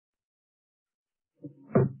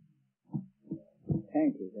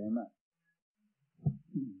Thank you very much.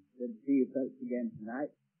 Good to see you folks again tonight.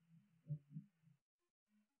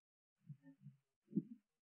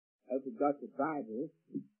 Hope you've got your Bibles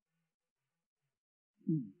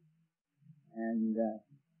and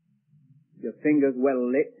your fingers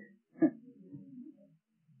well lit.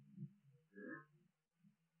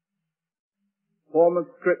 Form of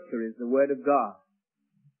Scripture is the Word of God.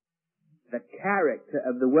 The character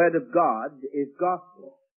of the Word of God is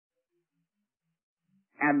gospel.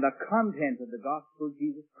 And the content of the gospel,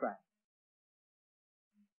 Jesus Christ.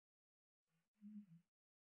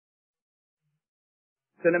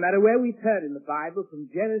 So no matter where we turn in the Bible,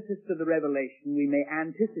 from Genesis to the Revelation, we may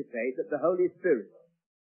anticipate that the Holy Spirit,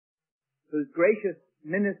 whose gracious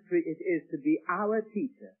ministry it is to be our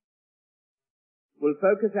teacher, will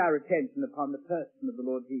focus our attention upon the person of the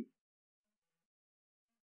Lord Jesus.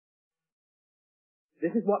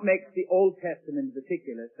 This is what makes the Old Testament in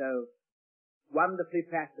particular so wonderfully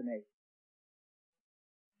fascinating.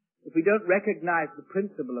 If we don't recognize the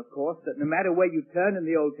principle, of course, that no matter where you turn in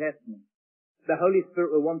the Old Testament, the Holy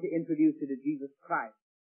Spirit will want to introduce you to Jesus Christ,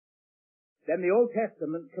 then the Old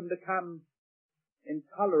Testament can become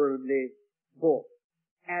intolerably boring.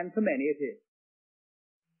 And for many it is.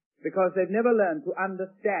 Because they've never learned to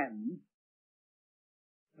understand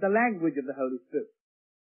the language of the Holy Spirit.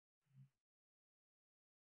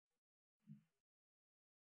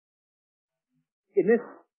 In this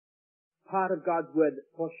part of God's Word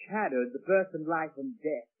that foreshadowed the birth and life and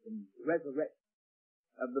death and resurrection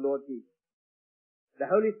of the Lord Jesus, the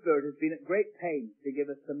Holy Spirit has been at great pains to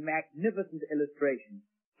give us some magnificent illustrations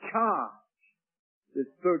charged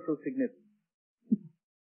with spiritual significance.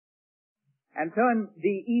 And so in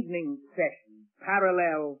the evening session,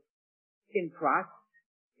 parallel interest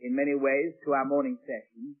in many ways to our morning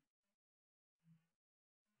session,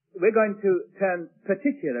 we're going to turn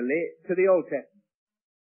particularly to the Old Testament.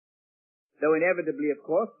 Though inevitably, of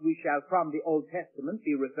course, we shall from the Old Testament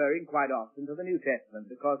be referring quite often to the New Testament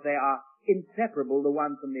because they are inseparable the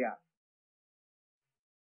one from the other.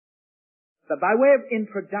 But by way of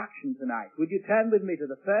introduction tonight, would you turn with me to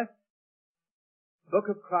the first book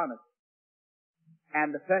of Chronicles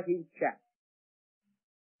and the 13th chapter.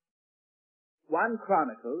 1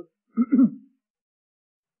 Chronicles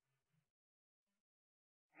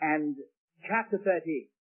and chapter 13.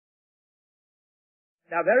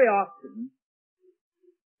 Now, very often,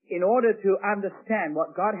 in order to understand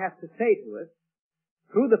what God has to say to us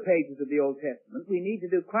through the pages of the Old Testament, we need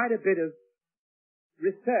to do quite a bit of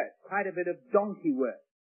research, quite a bit of donkey work.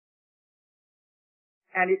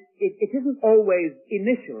 And it isn't always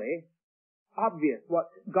initially obvious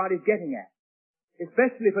what God is getting at,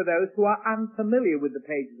 especially for those who are unfamiliar with the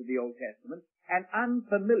pages of the Old Testament and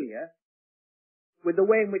unfamiliar with the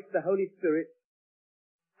way in which the Holy Spirit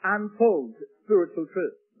unfolds spiritual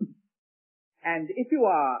truth. And if you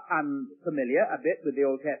are unfamiliar a bit with the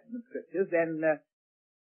Old Testament scriptures, then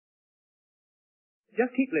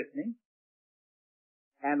just keep listening.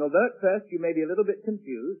 And although at first you may be a little bit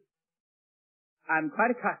confused, I'm quite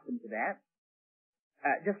accustomed to that.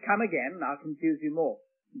 Just come again and I'll confuse you more.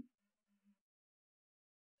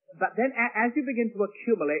 But then as you begin to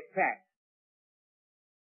accumulate facts,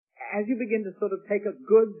 as you begin to sort of take a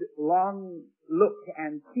good long look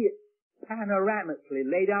and see it panoramically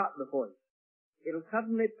laid out before you, it'll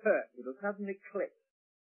suddenly perk, it'll suddenly click.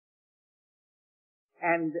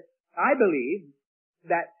 And I believe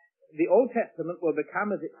that the Old Testament will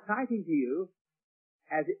become as exciting to you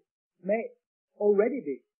as it may already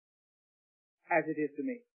be, as it is to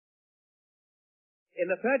me. In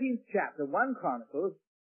the 13th chapter, 1 Chronicles,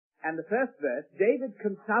 and the first verse, David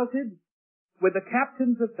consulted with the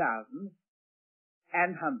captains of thousands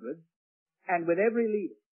and hundreds, and with every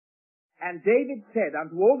leader. And David said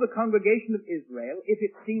unto all the congregation of Israel, if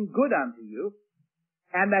it seem good unto you,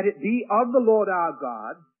 and that it be of the Lord our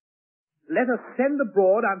God, let us send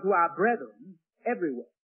abroad unto our brethren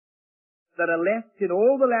everywhere that are left in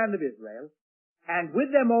all the land of Israel, and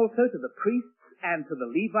with them also to the priests and to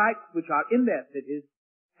the Levites which are in their cities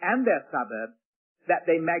and their suburbs, that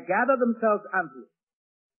they may gather themselves unto us.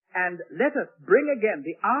 And let us bring again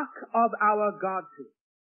the ark of our God to us.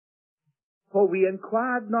 For we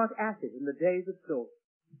inquired not at it in the days of Saul.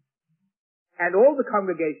 And all the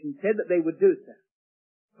congregation said that they would do so.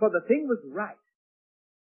 For the thing was right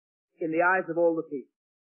in the eyes of all the people.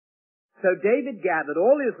 So David gathered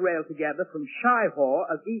all Israel together from Shihor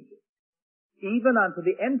of Egypt, even unto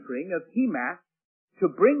the entering of Hemath,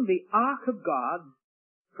 to bring the ark of God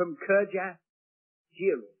from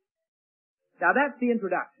Kirjath-Jearim. Now that's the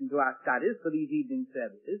introduction to our studies for these evening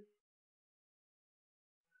services.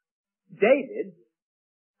 David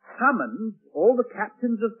summons all the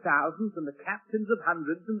captains of thousands and the captains of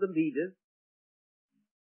hundreds and the leaders,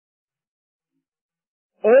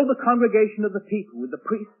 all the congregation of the people with the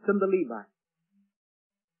priests and the Levites.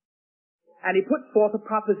 And he puts forth a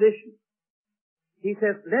proposition. He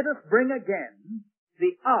says, let us bring again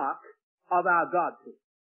the ark of our God to us.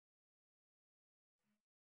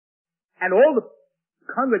 And all the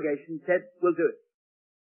congregation said, we'll do it.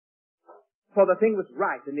 For the thing was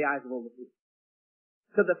right in the eyes of all the people.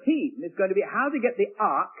 So the theme is going to be how to get the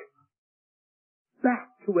ark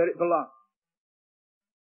back to where it belongs.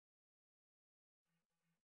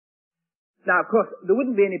 Now, of course, there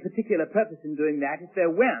wouldn't be any particular purpose in doing that if there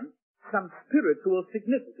weren't some spiritual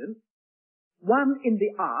significance, one in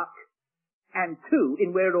the ark and two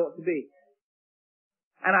in where it ought to be.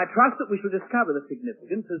 And I trust that we shall discover the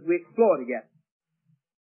significance as we explore together.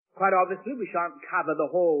 Quite obviously, we shan't cover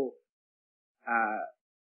the whole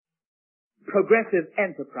progressive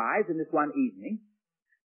enterprise in this one evening.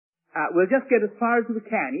 We'll just get as far as we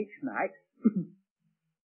can each night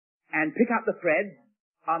and pick up the threads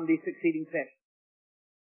on the succeeding session.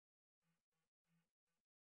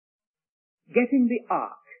 Getting the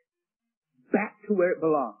ark back to where it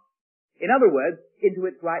belongs. In other words, into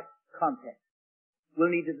its right context.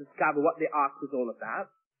 We'll need to discover what the ark was all about,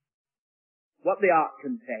 what the ark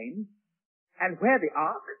contained, and where the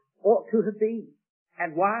ark ought to have been,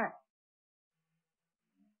 and why.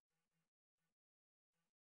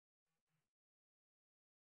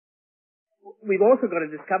 We've also got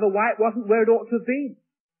to discover why it wasn't where it ought to have been.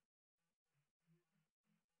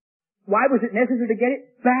 Why was it necessary to get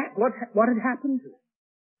it back? What had happened to it?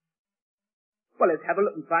 Well, let's have a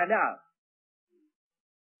look and find out.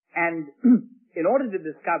 And in order to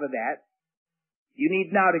discover that, you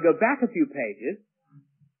need now to go back a few pages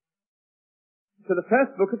to the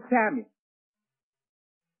first book of Samuel.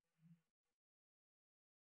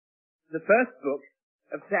 The first book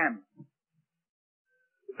of Samuel.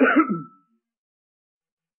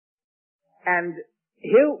 And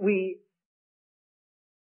here we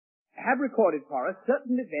have recorded for us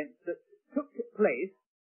certain events that took place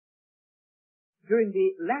during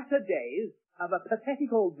the latter days of a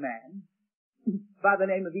pathetic old man by the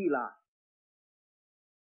name of Eli.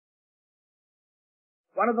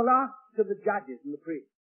 One of the last of the judges and the priests,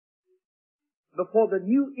 before the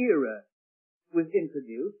new era was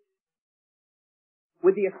introduced,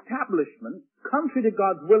 with the establishment, contrary to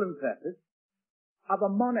God's will and purpose, of a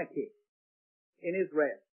monarchy in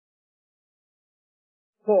Israel.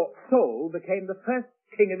 For Saul became the first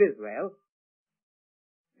king of Israel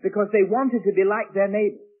because they wanted to be like their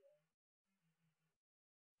neighbors.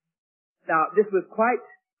 Now, this was quite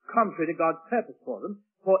contrary to God's purpose for them,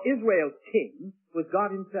 for Israel's king was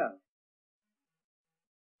God himself.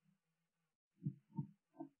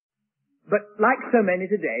 But like so many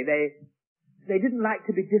today, they didn't like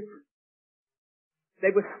to be different.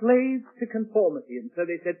 They were slaves to conformity, and so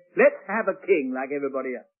they said, let's have a king like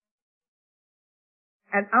everybody else.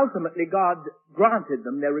 And ultimately God granted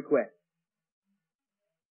them their request,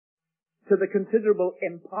 to the considerable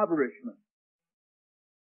impoverishment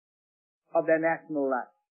of their national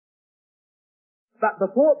life. But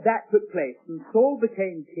before that took place and Saul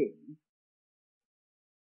became king,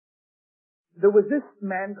 there was this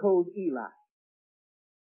man called Eli.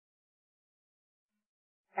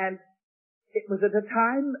 And it was at a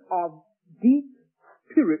time of deep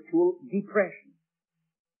spiritual depression.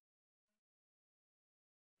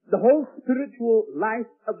 The whole spiritual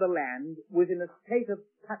life of the land was in a state of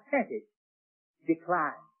pathetic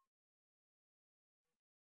decline.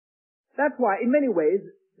 That's why, in many ways,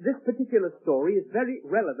 this particular story is very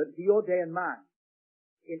relevant to your day and mine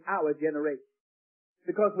in our generation.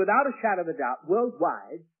 Because without a shadow of a doubt,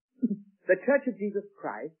 worldwide, the Church of Jesus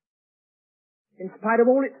Christ, in spite of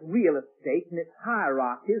all its real estate and its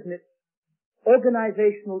hierarchies and its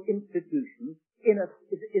organizational institutions,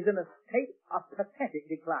 is in a state of pathetic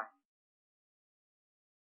decline.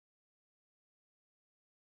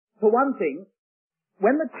 For one thing,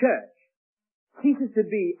 when the church ceases to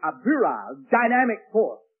be a virile, dynamic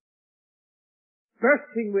force,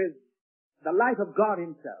 bursting with the light of God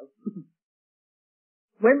himself,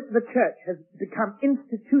 when the church has become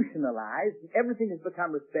institutionalized and everything has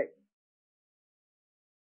become respected,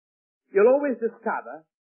 you'll always discover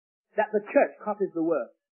that the church copies the world.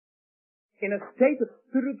 In a state of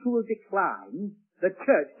spiritual decline, the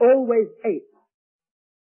church always apes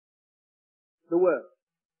the world.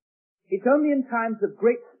 It's only in times of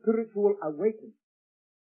great spiritual awakening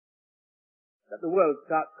that the world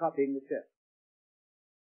starts copying the church.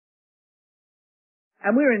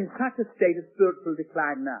 And we're in such a state of spiritual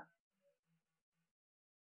decline now.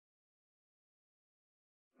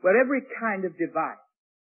 where every kind of device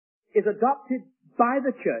is adopted by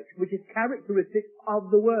the church, which is characteristic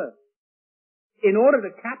of the world, in order to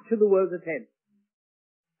capture the world's attention.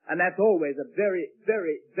 And that's always a very,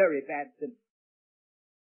 very, very bad thing.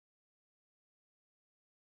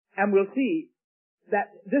 And we'll see that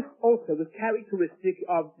this also was characteristic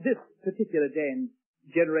of this particular day and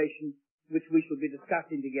generation, which we shall be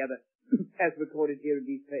discussing together as recorded here in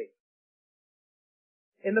these pages.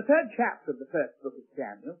 In the 3rd chapter of the 1st book of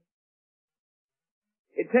Samuel,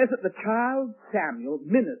 it says that the child Samuel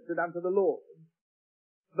ministered unto the Lord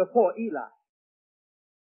before Eli.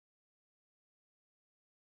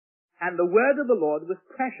 And the word of the Lord was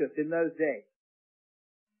precious in those days.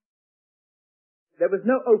 There was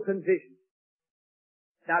no open vision.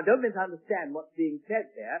 Now, don't misunderstand what's being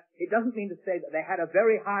said there. It doesn't mean to say that they had a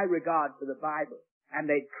very high regard for the Bible and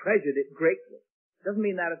they treasured it greatly. It doesn't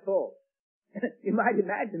mean that at all. You might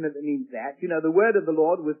imagine that it means that. You know, the word of the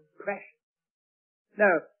Lord was precious.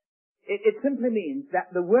 No, it simply means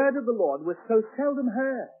that the word of the Lord was so seldom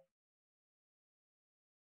heard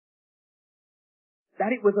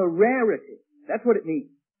that it was a rarity. That's what it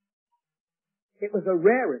means. It was a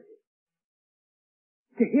rarity.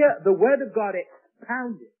 To hear the word of God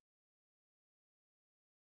expounded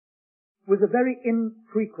was a very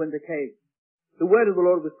infrequent occasion. The word of the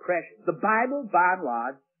Lord was precious. The Bible, by and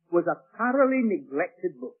large, was a thoroughly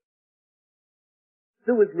neglected book.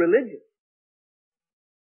 There was religion,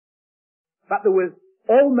 but there was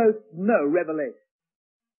almost no revelation.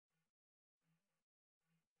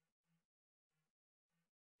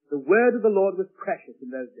 The word of the Lord was precious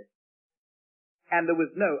in those days, and there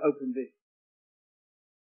was no open vision.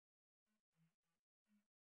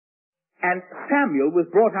 And Samuel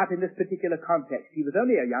was brought up in this particular context. He was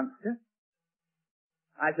only a youngster.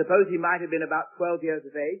 I suppose he might have been about 12 years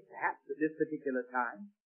of age, perhaps at this particular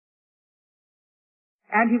time.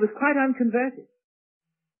 And he was quite unconverted.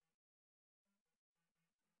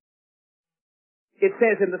 It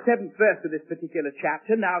says in the 7th verse of this particular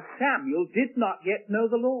chapter, now Samuel did not yet know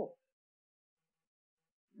the Lord.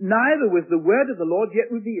 Neither was the word of the Lord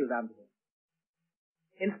yet revealed unto him.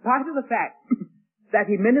 In spite of the fact that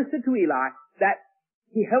he ministered to Eli, that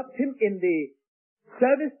he helped him in the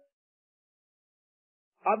service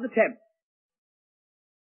of the temple,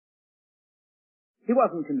 he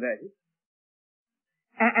wasn't converted.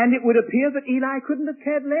 And it would appear that Eli couldn't have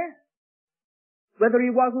cared less whether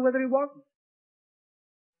he was or whether he wasn't.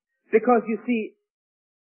 Because, you see,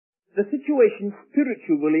 the situation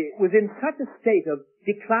spiritually was in such a state of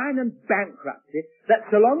decline and bankruptcy that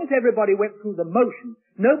so long as everybody went through the motions,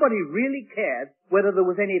 nobody really cared whether there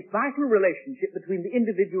was any vital relationship between the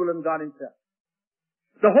individual and God himself.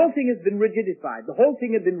 The whole thing has been rigidified. The whole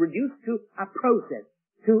thing has been reduced to a process,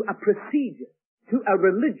 to a procedure, to a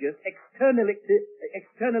religious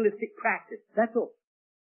externalistic practice. That's all.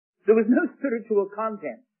 There was no spiritual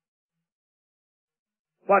content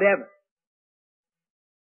whatever.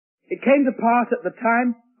 It came to pass at the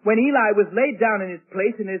time when Eli was laid down in his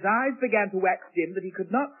place and his eyes began to wax dim that he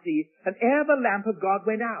could not see, and ere the lamp of God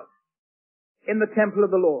went out in the temple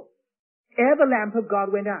of the Lord. Ere the lamp of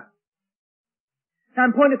God went out. Now,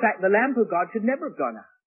 in point of fact, the lamp of God should never have gone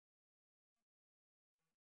out.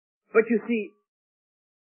 But you see,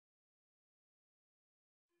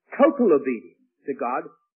 total obedience to God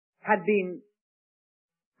had been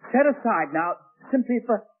set aside now simply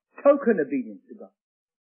for token obedience to God.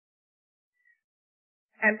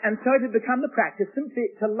 And so it had become the practice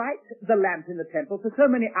simply to light the lamp in the temple for so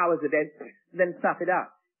many hours a day, then snuff it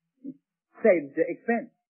out. Saved the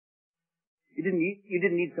expense. You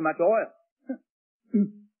didn't need so much oil.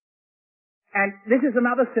 And this is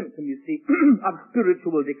another symptom, you see, of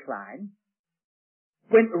spiritual decline,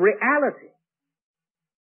 when reality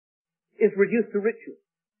is reduced to ritual.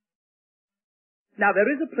 Now, there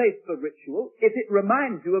is a place for ritual if it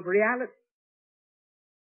reminds you of reality.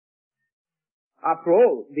 After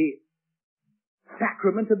all, the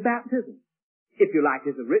sacrament of baptism, if you like,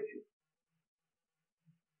 is a ritual.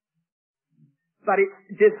 But it's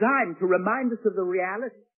designed to remind us of the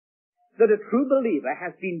reality that a true believer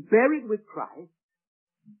has been buried with Christ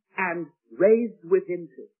and raised with him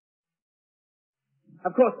too.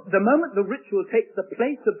 Of course, the moment the ritual takes the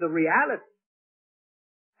place of the reality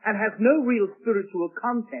and has no real spiritual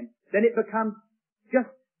content, then it becomes just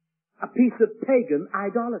a piece of pagan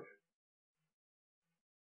idolatry.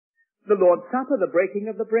 The Lord's Supper, the breaking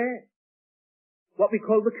of the bread, what we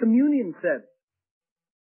call the communion service,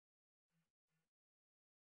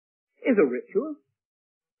 is a ritual.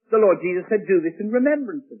 The Lord Jesus said, do this in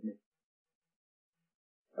remembrance of me.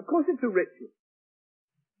 Of course it's a ritual.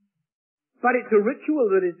 But it's a ritual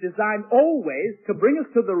that is designed always to bring us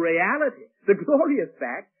to the reality, the glorious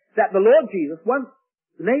fact, that the Lord Jesus once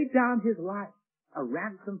laid down his life, a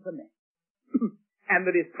ransom for men, and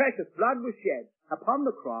that his precious blood was shed upon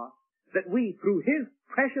the cross, that we, through his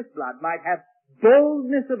precious blood, might have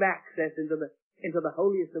boldness of access into the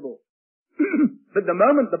holiest of all. But the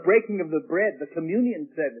moment the breaking of the bread, the communion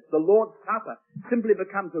service, the Lord's Supper, simply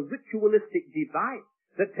becomes a ritualistic device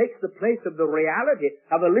that takes the place of the reality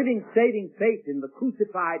of a living, saving faith in the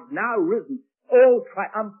crucified, now risen, all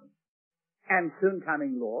triumphant, and soon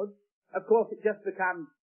coming Lord, of course it just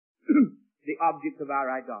becomes the object of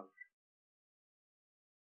our idolatry.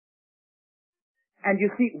 And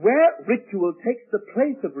you see, where ritual takes the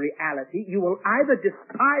place of reality, you will either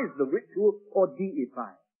despise the ritual or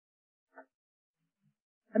deify it.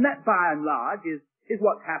 And that, by and large, is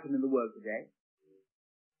what's happened in the world today.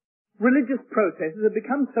 Religious processes have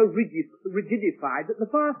become so rigidified that the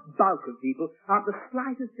vast bulk of people aren't the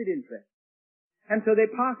slightest bit interested. And so they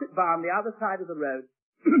pass it by on the other side of the road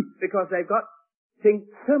because they've got things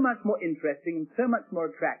so much more interesting and so much more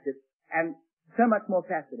attractive and so much more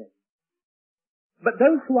fascinating. But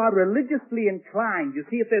those who are religiously inclined, you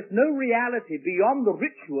see, if there's no reality beyond the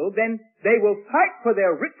ritual, then they will fight for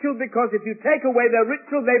their ritual, because if you take away their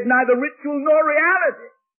ritual, they've neither ritual nor reality.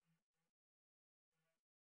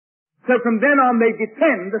 So from then on, they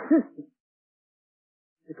defend the system,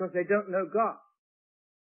 because they don't know God.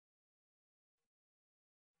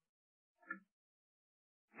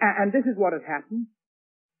 And this is what had happened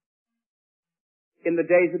in the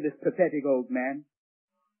days of this pathetic old man.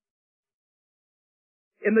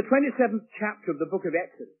 In the 27th chapter of the book of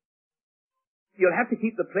Exodus, you'll have to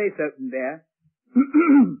keep the place open there.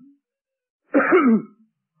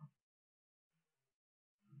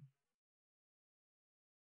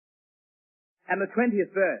 And the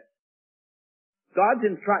 20th verse. God's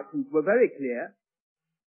instructions were very clear.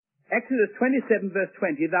 Exodus 27 verse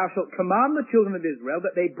 20, thou shalt command the children of Israel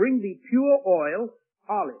that they bring thee pure oil,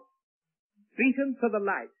 olive, beaten for the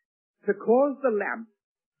light, to cause the lamp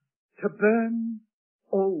to burn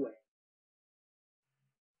always.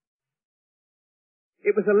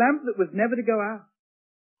 It was a lamp that was never to go out.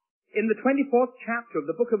 In the 24th chapter of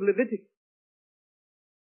the book of Leviticus,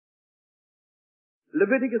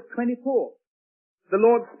 Leviticus 24, the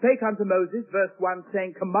Lord spake unto Moses, verse 1,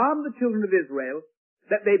 saying, command the children of Israel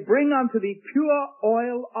that they bring unto thee pure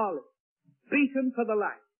oil olive, beaten for the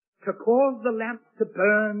light, to cause the lamps to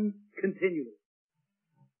burn continually.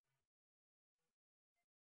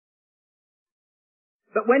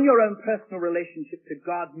 But when your own personal relationship to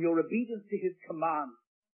God and your obedience to his command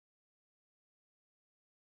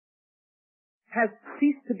has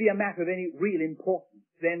ceased to be a matter of any real importance,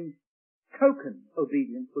 then token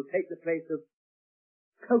obedience will take the place of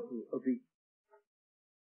total obedience.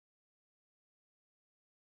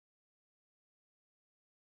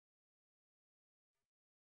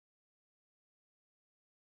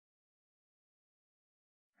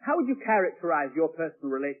 How would you characterize your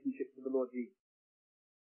personal relationship to the Lord Jesus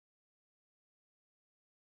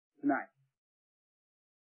tonight?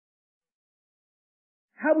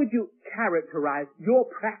 How would you characterize your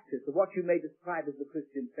practice of what you may describe as the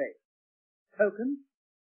Christian faith? Token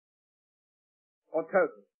or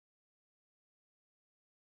total?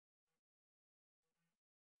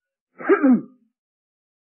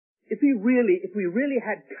 If we really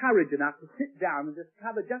had courage enough to sit down and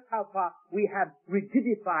discover just how far we have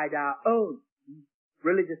rigidified our own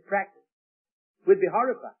religious practice, we'd be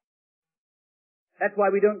horrified. That's why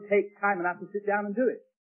we don't take time enough to sit down and do it.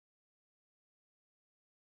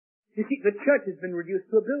 You see, the church has been reduced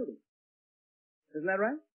to a building. Isn't that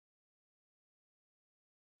right?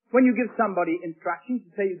 When you give somebody instructions,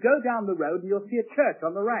 you say, you go down the road and you'll see a church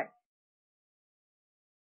on the right.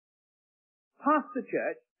 Pass the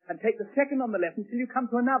church and take the second on the left until you come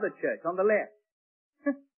to another church on the left.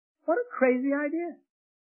 What a crazy idea.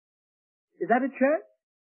 Is that a church?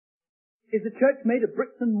 Is the church made of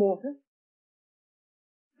bricks and mortar?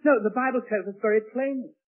 No, the Bible tells us very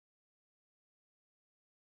plainly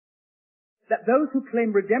that those who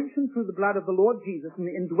claim redemption through the blood of the Lord Jesus and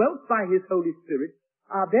indwelt by his Holy Spirit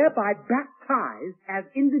are thereby baptized as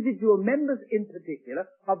individual members in particular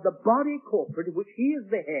of the body corporate of which he is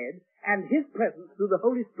the head, and his presence through the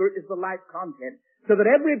Holy Spirit is the life content, so that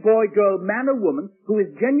every boy, girl, man or woman who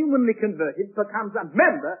is genuinely converted becomes a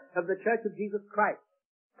member of the Church of Jesus Christ.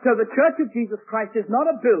 So the Church of Jesus Christ is not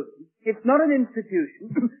a building, it's not an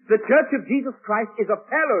institution. The Church of Jesus Christ is a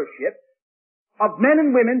fellowship of men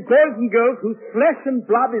and women, boys and girls, whose flesh and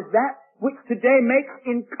blood is that which today makes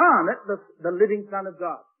incarnate the living Son of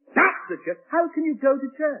God. That's the church. How can you go to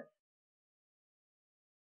church?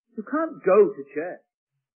 You can't go to church.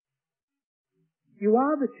 You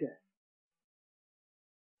are the church.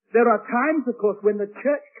 There are times, of course, when the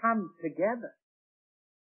church comes together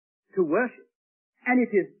to worship. And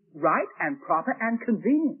it is right and proper and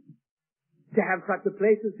convenient to have such a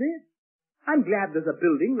place as this. I'm glad there's a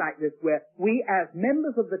building like this where we as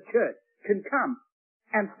members of the church can come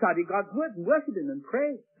and study God's Word and worship Him and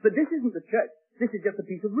pray. But this isn't the church. This is just a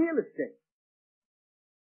piece of real estate.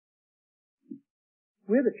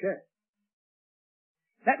 We're the church.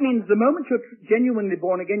 That means the moment you're genuinely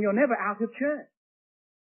born again, you're never out of church.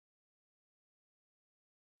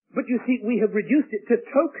 But you see, we have reduced it to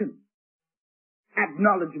token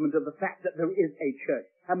acknowledgement of the fact that there is a church.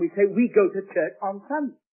 And we say we go to church on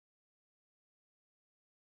Sunday.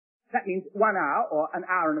 That means 1 hour or an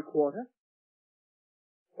hour and a quarter.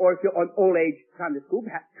 Or if you're on all-age Sunday school,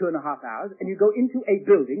 perhaps 2.5 hours, and you go into a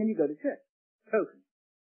building and you go to church. Token.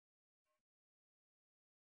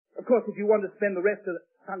 Of course, if you want to spend the rest of the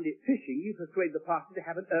Sunday fishing, you persuade the pastor to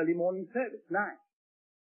have an early morning service, 9.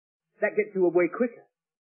 That gets you away quicker.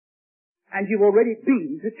 And you've already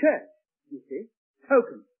been to church, you see.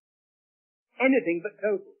 Token. Anything but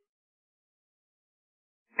total.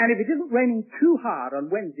 And if it isn't raining too hard on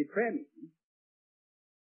Wednesday prayer meeting,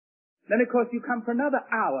 then of course you come for another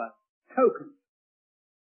hour, token,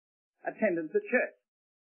 attendance at church.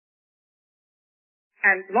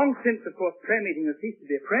 And long since, of course, prayer meeting has ceased to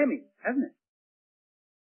be a prayer meeting, hasn't it?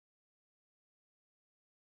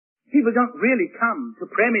 People don't really come to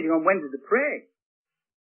prayer meeting on Wednesday to pray.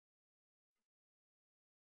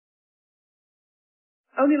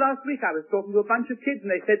 Only last week I was talking to a bunch of kids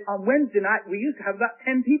and they said on Wednesday night we used to have about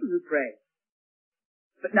 10 people who prayed.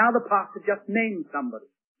 But now the pastor just named somebody.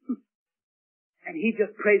 And he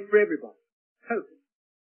just prays for everybody. Totally.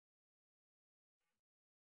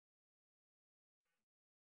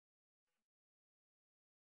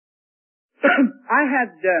 I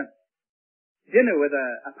had dinner with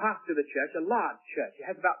a pastor of the church, a large church. It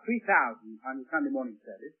has about 3,000 on the Sunday morning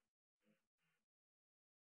service.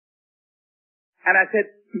 And I said,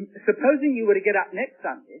 supposing you were to get up next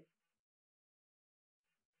Sunday,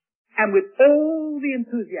 and with all the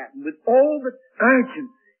enthusiasm, with all the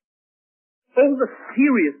urgency, all the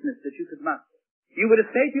seriousness that you could muster, you were to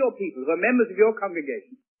say to your people, who are members of your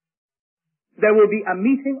congregation, there will be a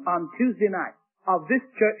meeting on Tuesday night of this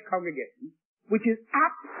church congregation, which is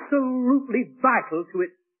absolutely vital to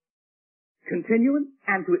its continuance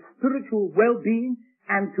and to its spiritual well-being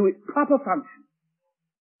and to its proper function.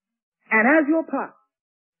 And as your pastor,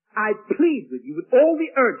 I plead with you with all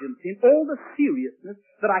the urgency and all the seriousness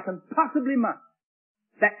that I can possibly muster,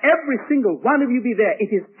 that every single one of you be there.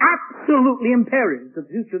 It is absolutely imperative to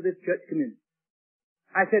the future of this church community.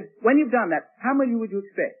 I said, when you've done that, how many would you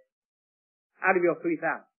expect out of your 3,000?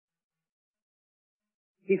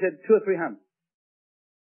 He said 200 or 300.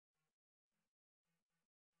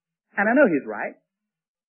 And I know he's right.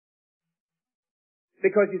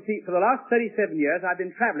 Because you see, for the last 37 years, I've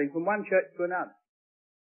been traveling from one church to another.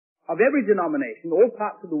 Of every denomination, all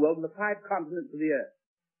parts of the world, and the 5 continents of the earth.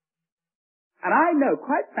 And I know,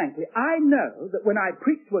 quite frankly, I know that when I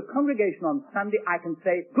preach to a congregation on Sunday, I can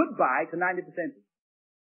say goodbye to 90% of it.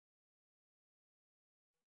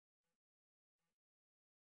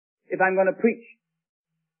 If I'm going to preach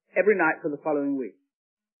every night for the following week.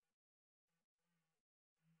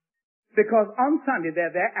 Because on Sunday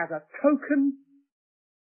they're there as a token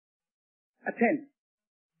attendance.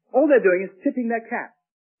 All they're doing is tipping their cap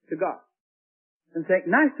to God and saying,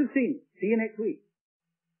 nice to see you. See you next week.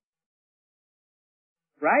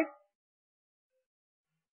 Right?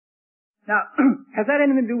 Now, has that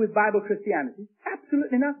anything to do with Bible Christianity?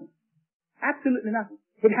 Absolutely nothing. Absolutely nothing.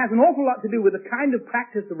 It has an awful lot to do with the kind of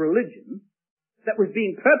practice of religion that was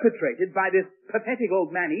being perpetrated by this pathetic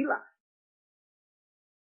old man Eli.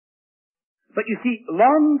 But you see,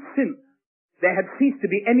 long since there had ceased to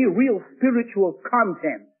be any real spiritual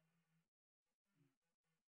content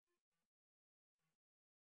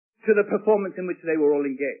to the performance in which they were all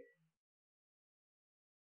engaged.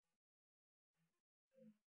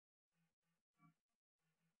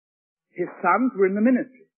 His sons were in the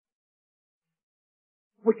ministry.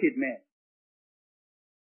 Wicked men.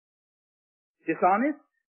 Dishonest.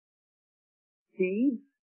 Thieves.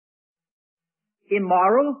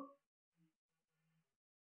 Immoral.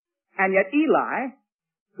 And yet Eli,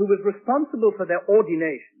 who was responsible for their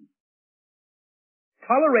ordination,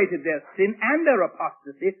 tolerated their sin and their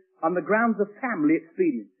apostasy on the grounds of family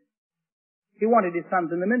expediency. He wanted his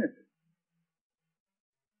sons in the ministry.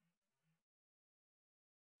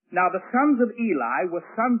 Now the sons of Eli were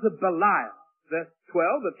sons of Belial, verse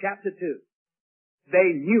 12 of chapter 2.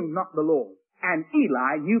 They knew not the Lord, And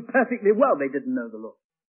Eli knew perfectly well they didn't know the Lord.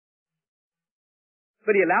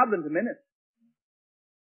 But he allowed them to minister.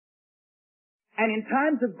 And in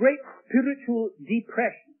times of great spiritual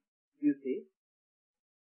depression, you see,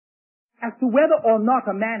 as to whether or not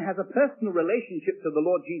a man has a personal relationship to the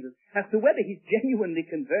Lord Jesus, as to whether he's genuinely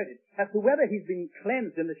converted, as to whether he's been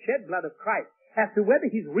cleansed in the shed blood of Christ, as to whether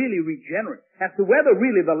he's really regenerate, as to whether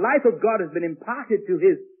really the life of God has been imparted to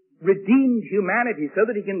his redeemed humanity so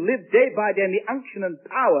that he can live day by day in the unction and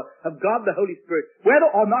power of God the Holy Spirit, whether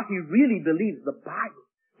or not he really believes the Bible,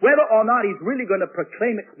 whether or not he's really going to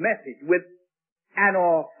proclaim its message with an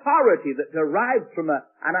authority that derives from an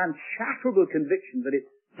unshatterable conviction that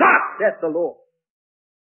it's thus saith the Lord,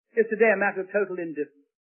 is today a matter of total indifference.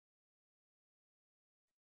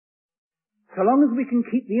 So long as we can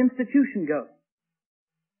keep the institution going.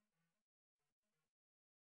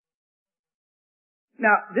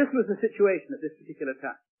 Now, this was the situation at this particular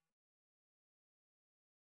time.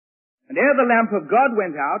 And ere the lamp of God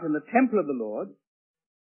went out in the temple of the Lord,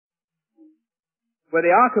 where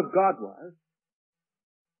the ark of God was,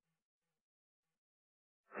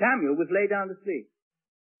 Samuel was laid down to sleep.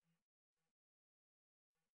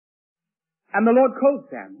 And the Lord called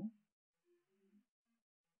Samuel.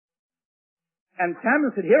 And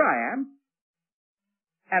Samuel said, "Here I am,"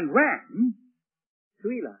 and ran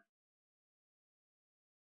to Eli.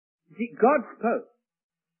 See, God spoke.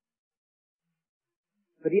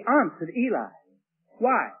 But he answered Eli.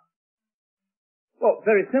 Why? Well,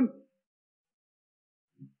 very simple.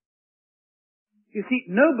 You see,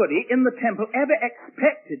 nobody in the temple ever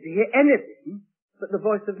expected to hear anything but the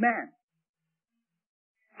voice of man.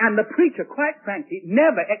 And the preacher, quite frankly,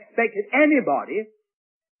 never expected anybody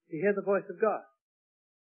to hear the voice of God.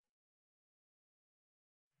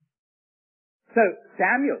 So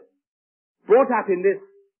Samuel, brought up in this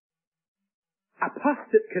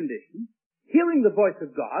apostate condition, hearing the voice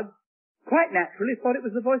of God, quite naturally thought it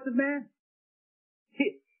was the voice of man.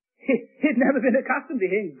 He'd never been accustomed to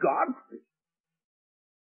hearing God speak.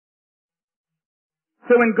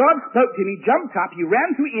 So when God spoke to him, he jumped up, he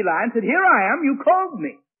ran to Eli and said, "Here I am, you called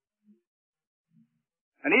me."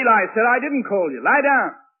 And Eli said, "I didn't call you. Lie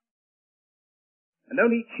down. And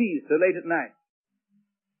don't eat cheese so late at night."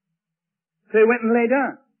 So he went and lay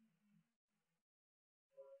down.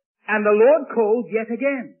 And the Lord called yet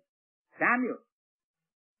again, Samuel.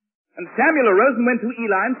 And Samuel arose and went to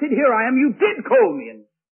Eli and said, "Here I am, you did call me." And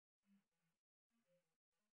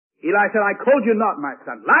Eli said, "I called you not, my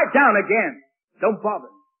son. Lie down again. Don't bother."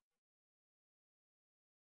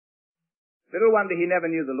 Little wonder he never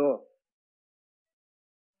knew the Lord.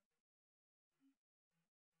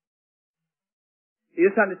 Are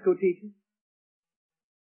you Sunday school teachers?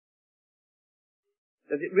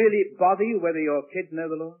 Does it really bother you whether your kids know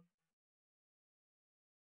the Lord?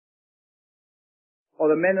 Or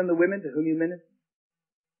the men and the women to whom you minister?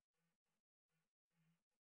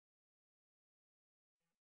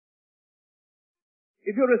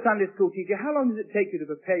 If you're a Sunday school teacher, how long does it take you to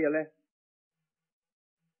prepare your lesson?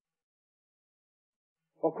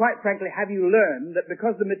 Or quite frankly, have you learned that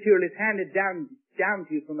because the material is handed down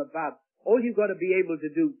to you from above, all you've got to be able to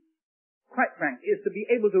do, quite frankly, is to be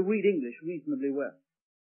able to read English reasonably well.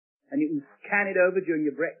 And you can scan it over during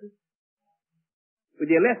your breakfast, with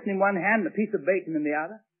your lesson in one hand and a piece of bacon in the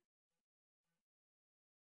other.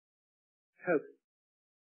 Totally.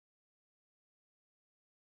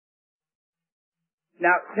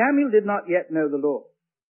 Now, Samuel did not yet know the Lord.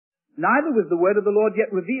 Neither was the word of the Lord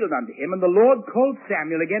yet revealed unto him, and the Lord called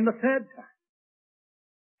Samuel again the third time.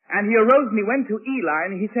 And he arose and he went to Eli,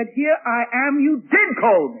 and he said, "Here I am, you did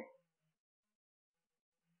call me."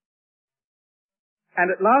 And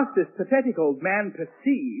at last this pathetic old man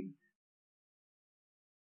perceived,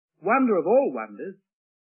 wonder of all wonders,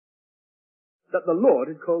 that the Lord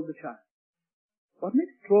had called the child. What an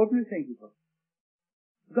extraordinary thing he was.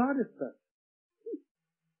 God has spoken.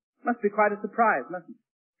 Must be quite a surprise, mustn't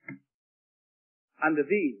it? Under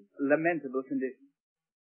these lamentable conditions.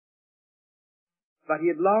 But he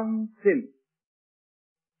had long since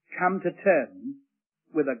come to terms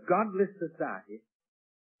with a godless society,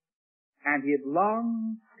 and he had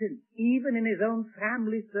long since, even in his own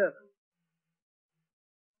family circle,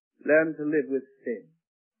 learned to live with sin.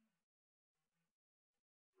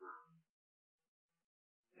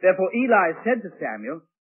 Therefore Eli said to Samuel,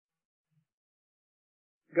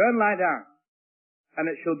 "Go and lie down, and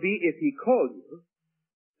it shall be, if he call you,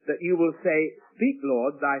 that you will say, 'Speak,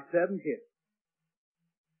 Lord, thy servant heareth.'"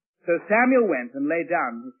 So Samuel went and lay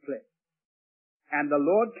down in his place. And the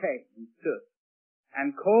Lord came and stood,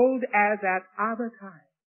 and called as at other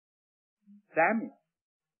times, "Samuel,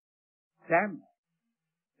 Samuel."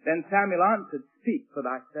 Then Samuel answered, "Speak, for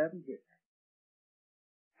thy servant heareth."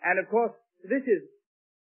 And of course, this is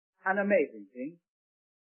an amazing thing.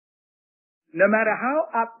 No matter how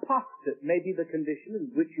apostate may be the condition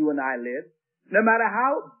in which you and I live, no matter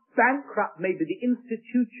how bankrupt may be the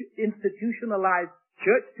institutionalized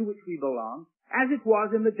church to which we belong, as it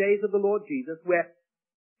was in the days of the Lord Jesus, where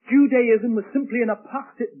Judaism was simply an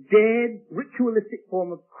apostate, dead, ritualistic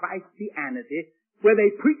form of Christianity, where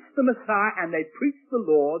they preached the Messiah and they preached the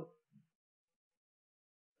Lord,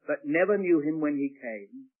 but never knew him when he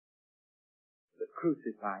came, but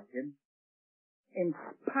crucified him. In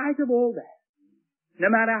spite of all that, no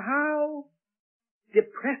matter how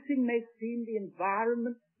depressing may seem the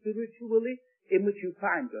environment spiritually in which you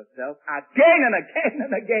find yourself, again and again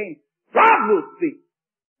and again, God will speak.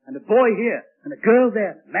 And a boy here, and a girl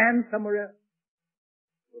there, a man somewhere else,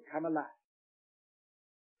 will come alive.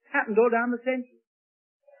 It's happened all down the century.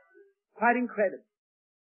 Quite incredible.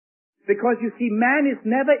 Because you see, man is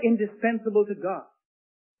never indispensable to God.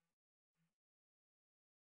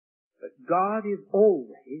 But God is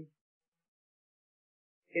always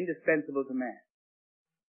indispensable to man.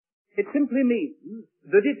 It simply means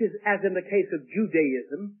that it is, as in the case of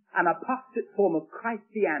Judaism, an apostate form of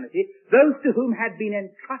Christianity. Those to whom had been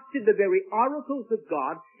entrusted the very oracles of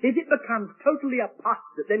God, if it becomes totally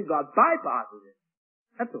apostate, then God bypasses it.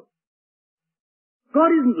 That's all.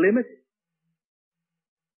 God isn't limited.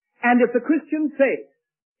 And if the Christian faith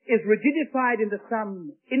is rigidified into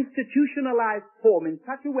some institutionalized form in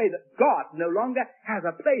such a way that God no longer has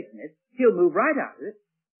a place in it, he'll move right out of it.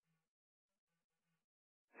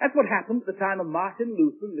 That's what happened at the time of Martin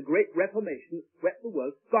Luther and the Great Reformation that swept the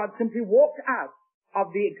world. God simply walked out of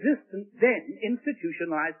the existent, then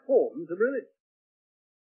institutionalized forms of religion.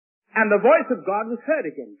 And the voice of God was heard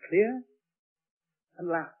again, clear and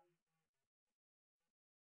loud.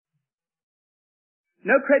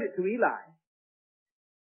 No credit to Eli.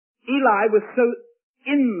 Eli was so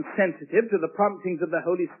insensitive to the promptings of the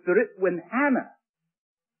Holy Spirit when Hannah,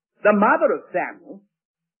 the mother of Samuel,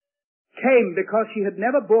 came because she had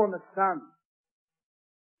never borne a son,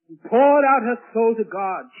 and poured out her soul to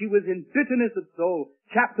God. She was in bitterness of soul.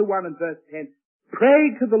 Chapter 1 and verse 10.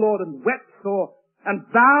 Prayed to the Lord and wept sore, and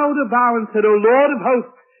vowed a vow and said, O Lord of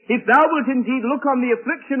hosts, if thou wilt indeed look on the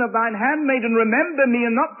affliction of thine handmaid and remember me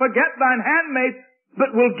and not forget thine handmaid,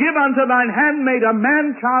 but will give unto thine handmaid a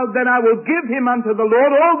man-child, then I will give him unto the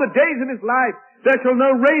Lord all the days of his life. There shall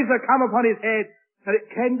no razor come upon his head. And it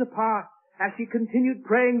came to pass, as she continued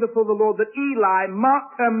praying before the Lord, that Eli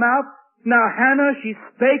marked her mouth. Now Hannah, she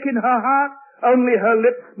spake in her heart, only her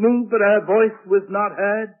lips moved, but her voice was not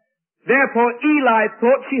heard. Therefore Eli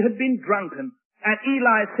thought she had been drunken. And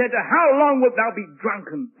Eli said to her, How long wilt thou be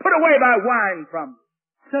drunken? Put away thy wine from thee.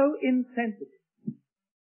 So insensitive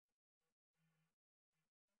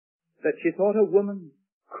that she thought a woman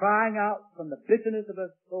crying out from the bitterness of her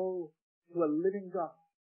soul to a living God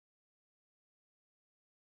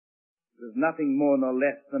was nothing more nor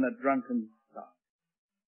less than a drunken sot.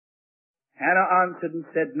 Hannah answered and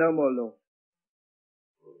said, No more, Lord.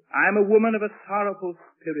 I am a woman of a sorrowful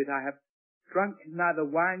spirit. I have drunk neither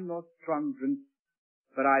wine nor strong drink,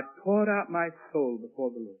 but I poured out my soul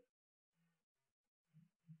before the Lord.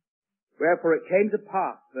 Wherefore it came to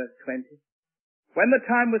pass, verse 20, when the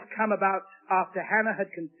time was come about after Hannah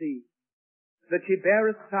had conceived, that she bare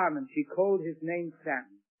a son, and she called his name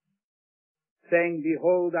Samuel, saying,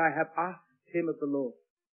 Behold, I have asked him of the Lord.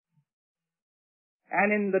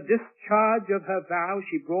 And in the discharge of her vow,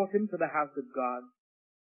 she brought him to the house of God.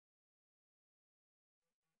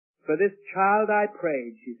 For this child I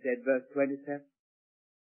prayed, she said, verse 27.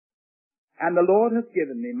 And the Lord hath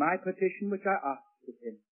given me my petition which I asked of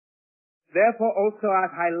him. Therefore also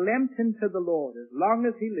have I lent him to the Lord. As long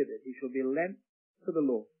as he liveth, he shall be lent to the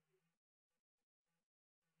Lord.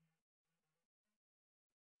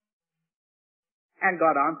 And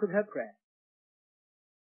God answered her prayer.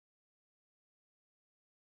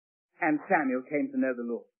 And Samuel came to know the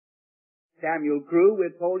Lord. Samuel grew,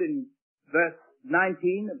 we're told in verse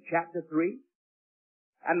 19 of chapter 3.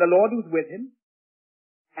 And the Lord was with him,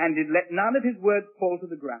 and did let none of his words fall to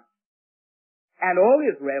the ground. And all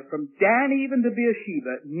Israel, from Dan even to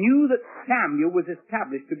Beersheba, knew that Samuel was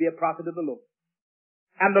established to be a prophet of the Lord.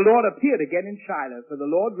 And the Lord appeared again in Shiloh, for the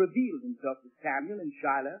Lord revealed himself to Samuel in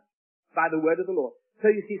Shiloh by the word of the Lord. So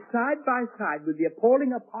you see, side by side with the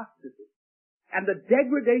appalling apostasy and the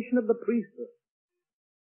degradation of the priesthood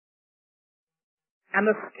and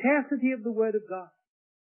the scarcity of the word of God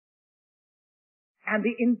and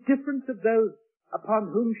the indifference of those upon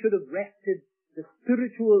whom should have rested the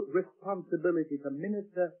spiritual responsibility to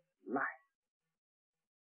minister life,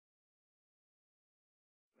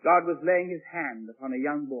 God was laying his hand upon a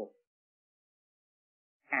young boy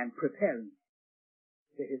and preparing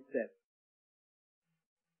for his service.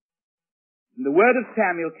 And the word of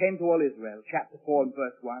Samuel came to all Israel, chapter 4 and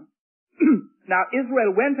verse 1. Now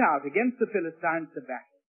Israel went out against the Philistines to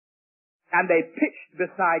battle, and they pitched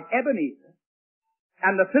beside Ebenezer,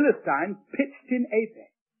 and the Philistines pitched in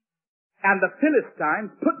Aphek. And the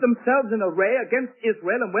Philistines put themselves in array against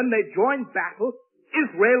Israel, and when they joined battle,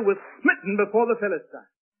 Israel was smitten before the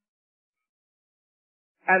Philistines.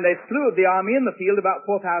 And they slew of the army in the field about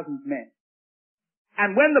 4,000 men.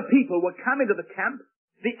 And when the people were come into the camp,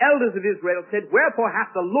 the elders of Israel said, Wherefore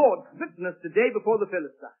hath the Lord smitten us today before the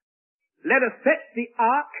Philistines? Let us fetch the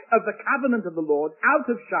ark of the covenant of the Lord out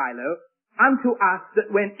of Shiloh unto us,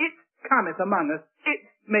 that when it cometh among us, it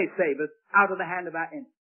may save us out of the hand of our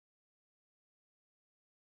enemies.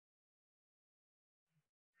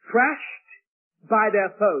 Crushed by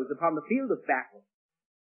their foes upon the field of battle,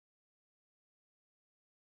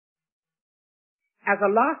 as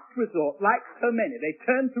a last resort, like so many, they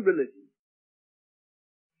turned to religion.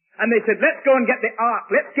 And they said, let's go and get the ark,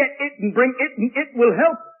 let's get it and bring it, and it will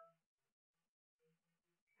help us.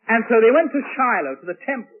 And so they went to Shiloh, to the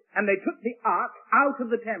temple, and they took the ark out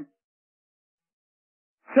of the temple,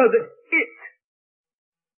 so that it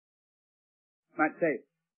might save.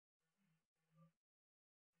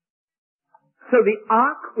 So the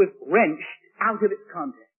ark was wrenched out of its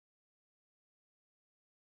content.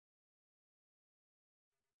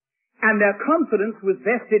 And their confidence was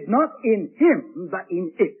vested not in him, but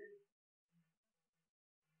in it.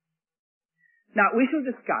 Now, we shall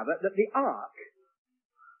discover that the ark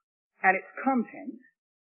and its content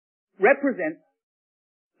represents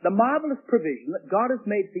the marvelous provision that God has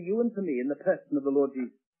made for you and for me in the person of the Lord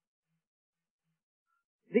Jesus.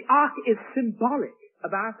 The ark is symbolic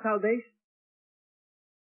of our salvation.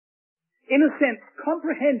 In a sense,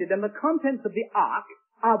 comprehended in the contents of the ark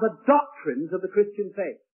are the doctrines of the Christian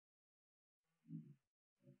faith.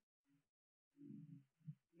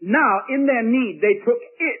 Now, in their need, they took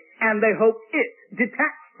it, and they hoped it,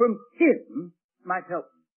 detached from him, might help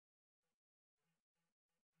them.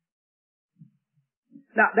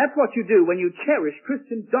 Now, that's what you do when you cherish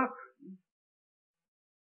Christian doctrine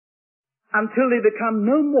until they become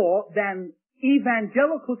no more than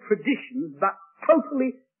evangelical traditions, but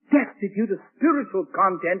totally destitute of spiritual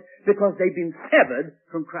content because they've been severed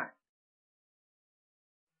from Christ.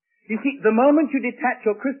 You see, the moment you detach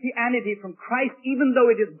your Christianity from Christ, even though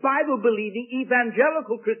it is Bible-believing,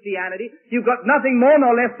 evangelical Christianity, you've got nothing more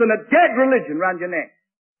nor less than a dead religion round your neck.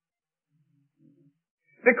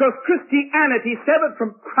 Because Christianity severed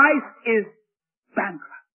from Christ is bankrupt.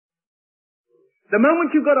 The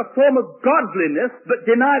moment you've got a form of godliness, but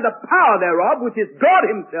deny the power thereof, which is God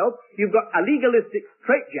himself, you've got a legalistic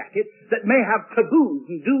straitjacket that may have taboos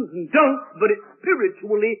and do's and don'ts, but it's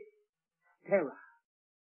spiritually sterile.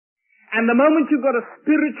 And the moment you've got a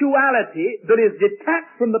spirituality that is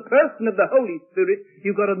detached from the person of the Holy Spirit,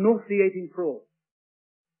 you've got a nauseating fraud.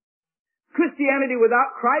 Christianity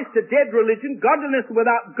without Christ, a dead religion. Godliness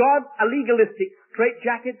without God, a legalistic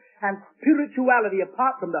straitjacket. And spirituality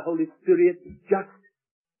apart from the Holy Spirit, just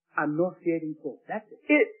a nauseating fraud. That's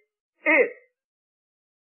it. It.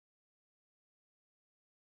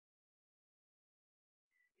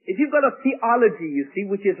 If you've got a theology, you see,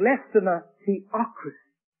 which is less than a theocracy,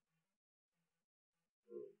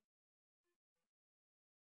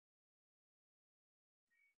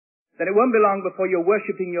 then it won't be long before you're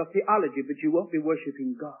worshipping your theology, but you won't be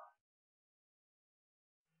worshipping God.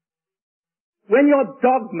 When your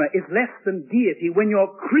dogma is less than deity, when your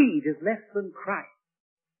creed is less than Christ,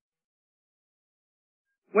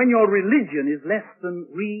 when your religion is less than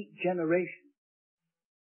regeneration,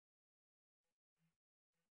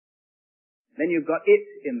 then you've got it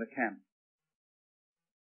in the camp.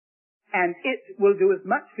 And it will do as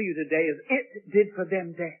much for you today as it did for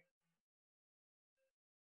them then.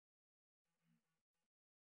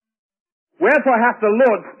 Wherefore hath the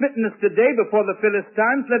Lord smitten us today before the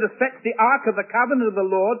Philistines? Let us fetch the ark of the covenant of the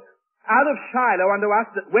Lord out of Shiloh unto us,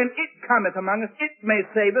 that when it cometh among us, it may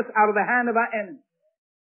save us out of the hand of our enemies.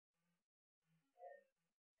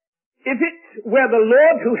 If it were the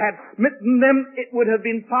Lord who had smitten them, it would have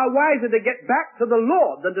been far wiser to get back to the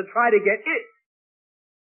Lord than to try to get it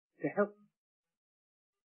to help them.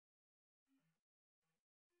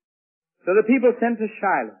 So the people sent to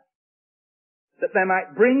Shiloh, that they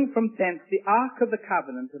might bring from thence the ark of the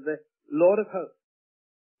covenant of the Lord of hosts,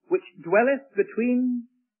 which dwelleth between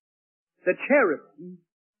the cherubim,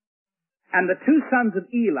 and the two sons of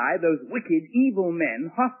Eli, those wicked, evil men,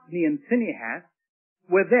 Hophni and Phinehas,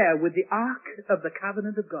 were there with the ark of the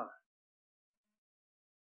covenant of God.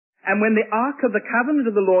 And when the ark of the covenant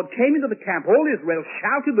of the Lord came into the camp, all Israel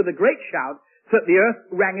shouted with a great shout so that the earth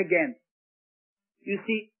rang again. You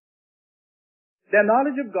see, their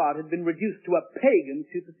knowledge of God had been reduced to a pagan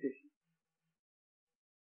superstition.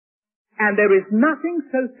 And there is nothing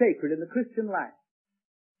so sacred in the Christian life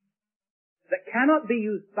that cannot be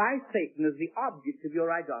used by Satan as the object of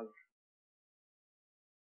your idolatry.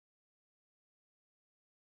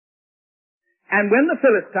 And when the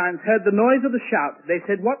Philistines heard the noise of the shout, they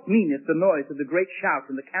said, "What meaneth the noise of the great shout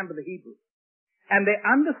in the camp of the Hebrews?" And they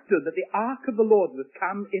understood that the ark of the Lord was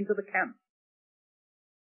come into the camp.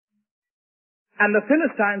 And the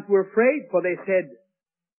Philistines were afraid, for they said,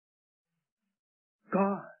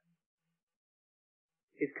 "God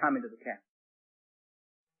is come into the camp."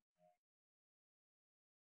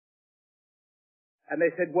 And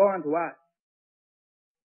they said, "Woe unto us,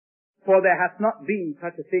 for there hath not been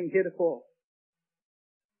such a thing heretofore."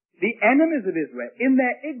 The enemies of Israel, in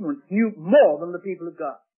their ignorance, knew more than the people of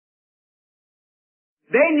God.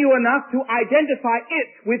 They knew enough to identify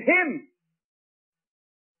it with Him.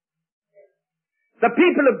 The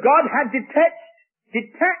people of God had detached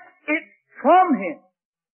it from Him.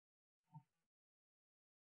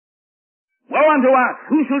 Woe unto us!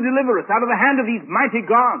 Who shall deliver us out of the hand of these mighty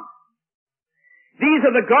gods? These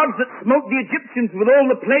are the gods that smote the Egyptians with all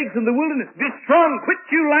the plagues in the wilderness. Be strong, quit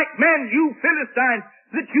you like men, you Philistines,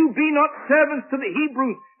 that you be not servants to the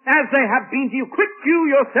Hebrews, as they have been to you. Quit you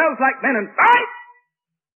yourselves like men and fight!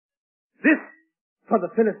 This, for the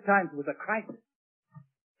Philistines, was a crisis.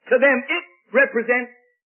 To them, it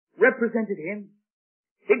represented Him.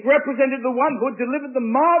 It represented the one who had delivered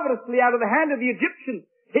them marvelously out of the hand of the Egyptians.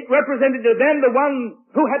 It represented to them the one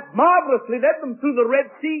who had marvelously led them through the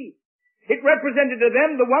Red Sea. It represented to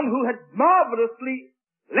them the one who had marvelously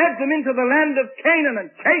led them into the land of Canaan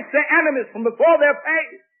and chased their enemies from before their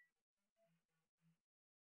face.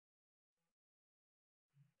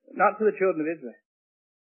 Not to the children of Israel.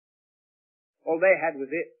 All they had was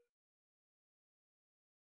it.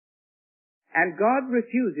 And God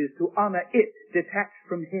refuses to honor it detached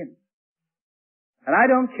from Him. And I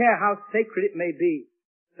don't care how sacred it may be,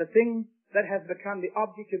 the thing that has become the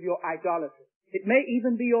object of your idolatry. It may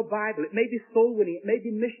even be your Bible. It may be soul winning. It may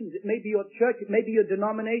be missions. It may be your church. It may be your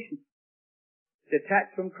denomination.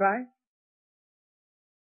 Detached from Christ,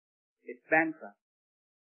 it's bankrupt.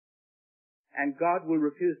 And God will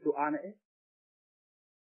refuse to honor it.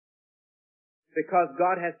 Because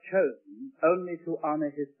God has chosen only to honor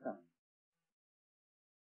His Son,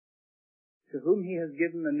 to whom He has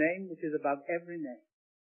given the name which is above every name.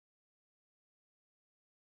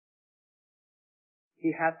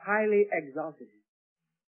 He hath highly exalted Him,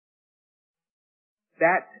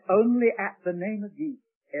 that only at the name of Jesus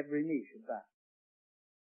every knee should bow,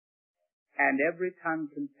 and every tongue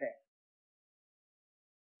confess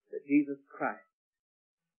that Jesus Christ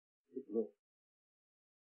is Lord.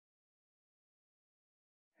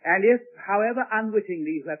 And if, however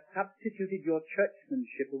unwittingly, you have substituted your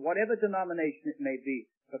churchmanship, or whatever denomination it may be,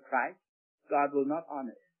 for Christ, God will not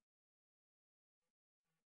honor it.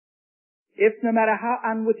 If, no matter how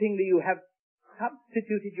unwittingly, you have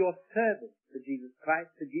substituted your service to Jesus Christ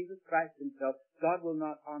Himself, God will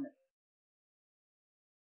not honor it.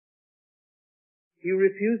 He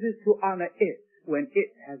refuses to honor it when it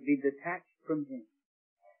has been detached from Him,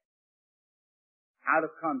 out of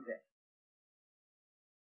context.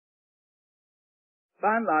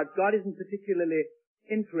 By and large, God isn't particularly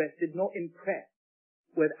interested nor impressed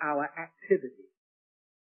with our activity.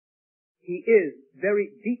 He is very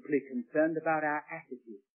deeply concerned about our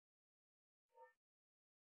attitude.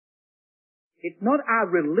 It's not our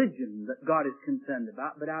religion that God is concerned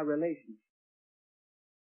about, but our relationship.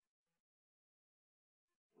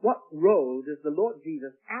 What role does the Lord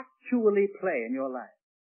Jesus actually play in your life?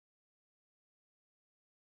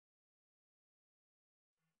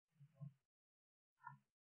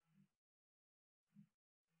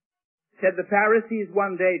 Said the Pharisees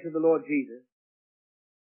one day to the Lord Jesus,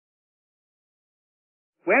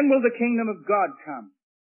 "When will the kingdom of God come?"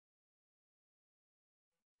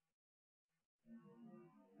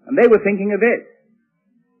 And they were thinking of it.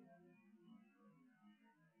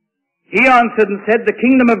 He answered and said, "The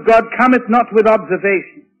kingdom of God cometh not with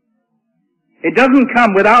observation." It doesn't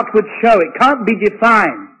come with outward show. It can't be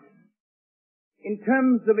defined in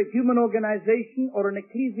terms of a human organization or an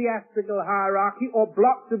ecclesiastical hierarchy or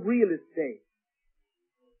blocks of real estate.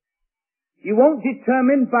 You won't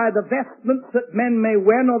determine by the vestments that men may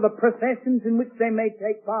wear nor the processions in which they may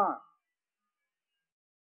take part.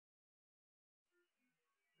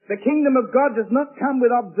 The kingdom of God does not come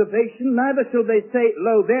with observation, neither shall they say,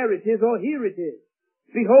 "Lo, there it is," or "Here it is."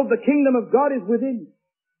 Behold, the kingdom of God is within you.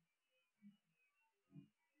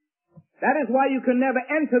 That is why you can never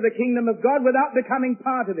enter the kingdom of God without becoming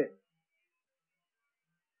part of it.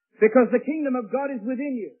 Because the kingdom of God is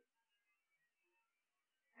within you.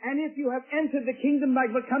 And if you have entered the kingdom by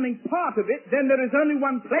becoming part of it, then there is only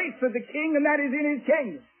one place for the king, and that is in his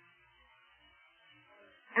kingdom.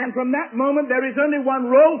 And from that moment, there is only one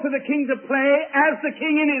role for the king to play as the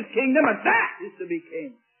king in his kingdom, and that is to be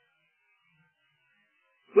king.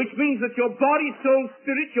 Which means that your body, soul,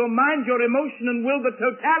 spirit, your mind, your emotion and will, the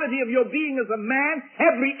totality of your being as a man,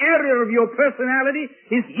 every area of your personality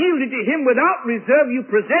is yielded to him without reserve. You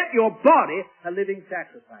present your body a living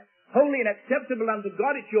sacrifice. Holy and acceptable unto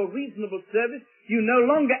God, it's your reasonable service. You no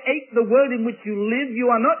longer ape the world in which you live. You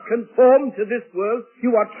are not conformed to this world.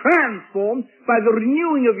 You are transformed by the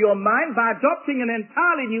renewing of your mind, by adopting an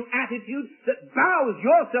entirely new attitude that bows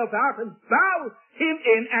yourself out and bows him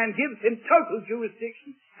in and gives him total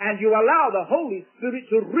jurisdiction. And you allow the Holy Spirit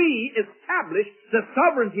to re-establish the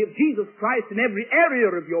sovereignty of Jesus Christ in every area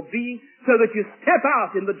of your being, so that you step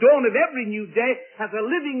out in the dawn of every new day as a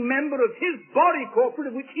living member of his body corporate,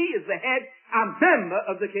 of which he is the head, a member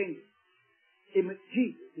of the kingdom, in which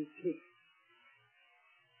Jesus is king.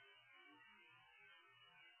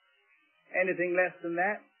 Anything less than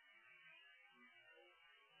that,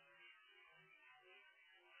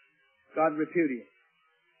 God repudiates.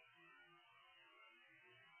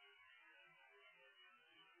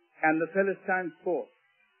 And the Philistines fought,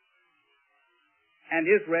 and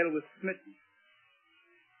Israel was smitten,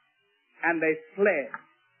 and they fled,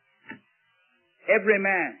 every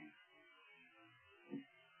man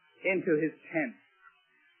into his tent.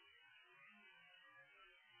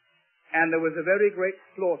 And there was a very great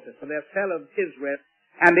slaughter, for there fell of Israel,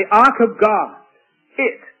 and the ark of God,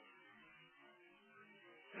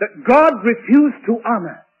 that God refused to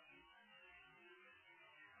honor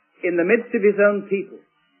in the midst of his own people,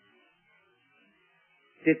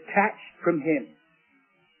 detached from him,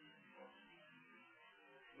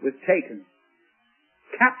 was taken,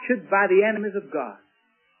 captured by the enemies of God,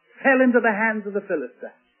 fell into the hands of the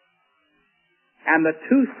Philistines. And the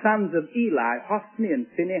two sons of Eli, Hophni and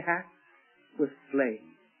Phinehas, were slain.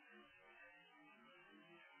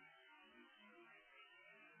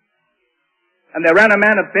 And there ran a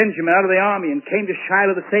man of Benjamin out of the army and came to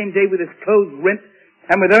Shiloh the same day with his clothes rent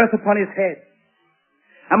and with earth upon his head.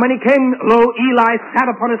 And when he came, lo, Eli sat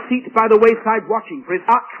upon a seat by the wayside watching, for his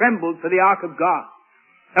heart trembled for the ark of God.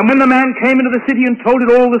 And when the man came into the city and told it,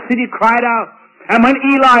 all the city cried out. And when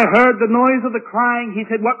Eli heard the noise of the crying, he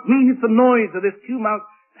said, what means the noise of this tumult?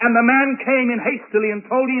 And the man came in hastily and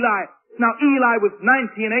told Eli. Now Eli was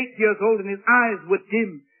 98 years old, and his eyes were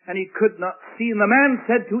dim, and he could not see. And the man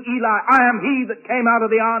said to Eli, I am he that came out of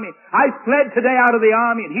the army. I fled today out of the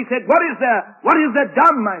army. And he said, what is there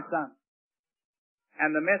done, my son?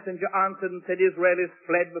 And the messenger answered and said, Israel is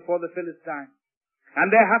fled before the Philistines. And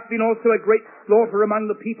there hath been also a great slaughter among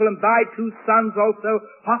the people, and thy two sons also,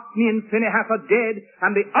 Hophni and Phinehas, are dead,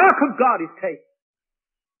 and the ark of God is taken.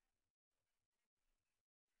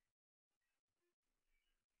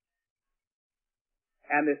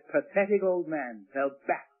 And this pathetic old man fell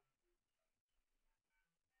back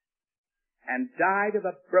and died of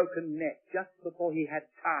a broken neck just before he had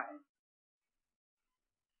time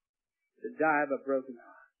to die of a broken heart.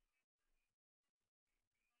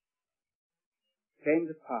 Came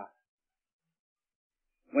to pass,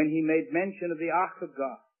 when he made mention of the ark of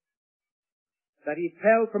God, that he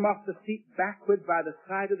fell from off the seat backward by the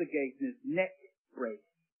side of the gate, and his neck brake,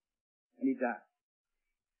 and he died.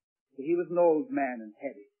 For he was an old man and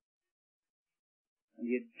heavy, and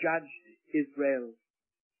he had judged Israel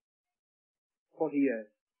 40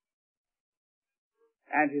 years.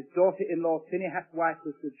 And his daughter-in-law, Phinehas' wife,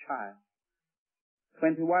 was with child,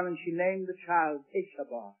 21, and she named the child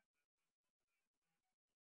Ishabah,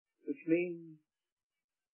 which means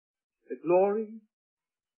the glory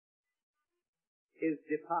is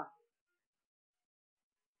departed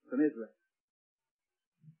from Israel,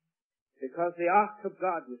 because the ark of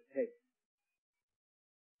God was taken,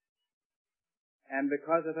 and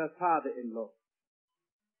because of her father-in-law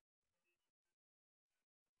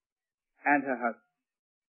and her husband.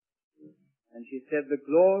 And she said, the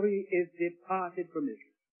glory is departed from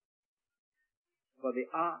Israel, for the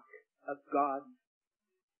ark of God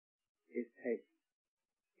is taken.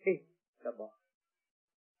 The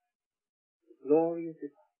glory is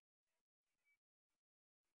departed.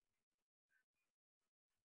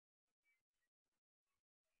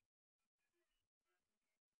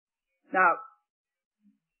 Now,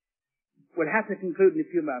 we'll have to conclude in a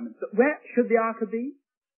few moments. But where should the ark be?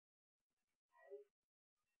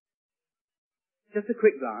 Just a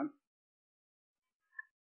quick glance.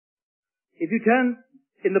 If you turn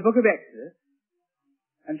in the book of Exodus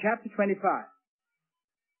and chapter 25.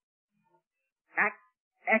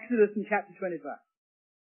 Exodus in chapter 25.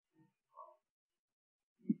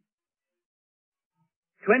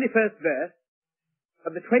 21st verse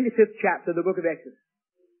of the 25th chapter of the book of Exodus.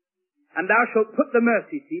 And thou shalt put the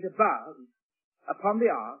mercy seat above upon the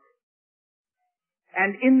ark,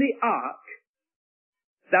 and in the ark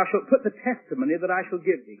thou shalt put the testimony that I shall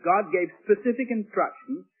give thee. God gave specific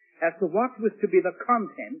instructions as to what was to be the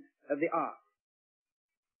content of the ark.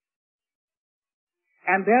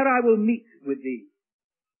 And there I will meet with thee,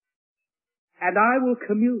 and I will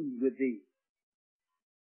commune with thee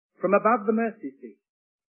from above the mercy seat,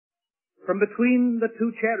 from between the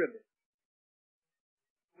two cherubim,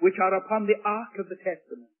 which are upon the ark of the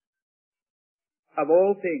testimony of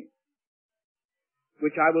all things,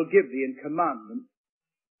 which I will give thee in commandment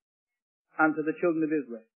unto the children of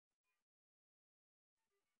Israel.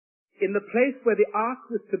 In the place where the ark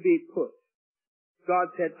was to be put,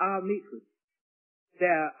 God said, I'll meet with thee.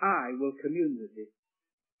 There I will commune with thee.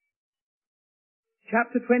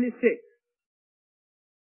 Chapter 26.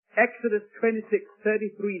 Exodus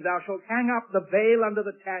 26:33, thou shalt hang up the veil under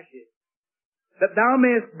the taches, that thou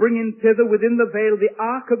mayest bring in thither within the veil the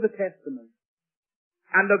ark of the testament.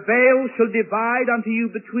 And the veil shall divide unto you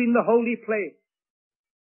between the holy place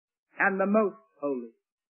and the most holy.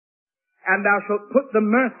 And thou shalt put the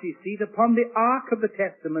mercy seat upon the ark of the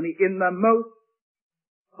testimony in the most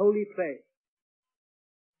holy place.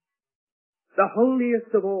 The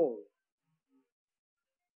holiest of all.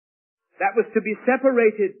 That was to be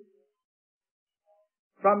separated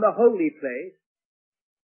from the holy place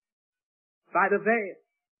by the veil.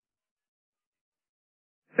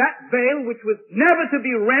 That veil which was never to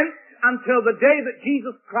be rent until the day that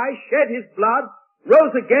Jesus Christ shed his blood,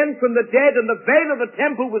 rose again from the dead, and the veil of the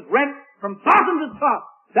temple was rent from bottom to top,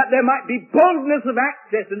 that there might be boldness of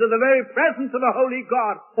access into the very presence of a holy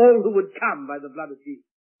God, all who would come by the blood of Jesus.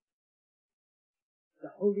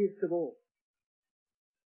 The holiest of all.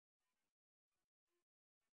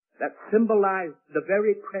 That symbolized the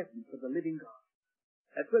very presence of the living God.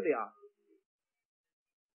 That's where the ark is.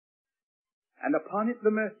 And upon it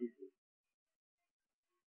the mercy seat.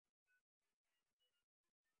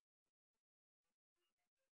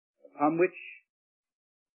 Upon which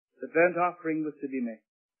the burnt offering was to be made.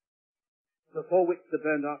 Before which the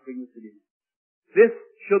burnt offering was to be made. This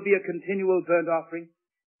shall be a continual burnt offering.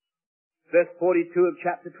 Verse 42 of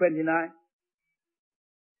chapter 29.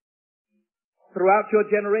 Throughout your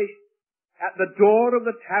generation, at the door of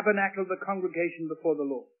the tabernacle of the congregation before the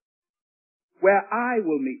Lord, where I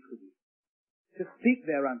will meet with you, to speak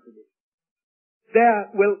thereunto thee. There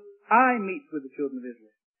will I meet with the children of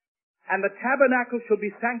Israel. And the tabernacle shall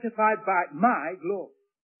be sanctified by my glory.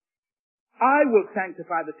 I will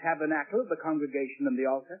sanctify the tabernacle of the congregation and the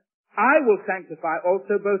altar. I will sanctify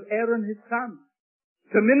also both Aaron his son,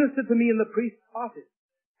 to minister to me in the priest's office.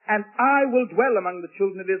 And I will dwell among the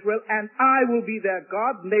children of Israel, and I will be their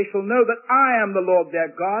God, and they shall know that I am the Lord their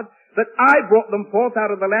God, that I brought them forth out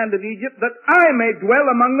of the land of Egypt, that I may dwell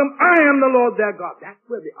among them. I am the Lord their God. That's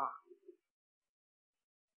where the ark is.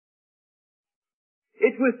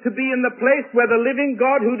 It was to be in the place where the living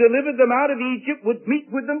God who delivered them out of Egypt would meet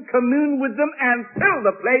with them, commune with them, and fill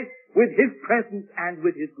the place with his presence and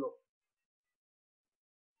with his glory.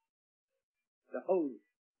 The holy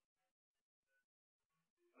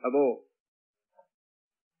of all.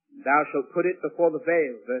 Thou shalt put it before the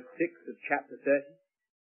veil, verse 6 of chapter 30.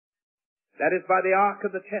 That is by the ark of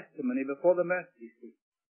the testimony before the mercy seat.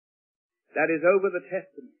 That is over the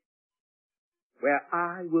testimony, where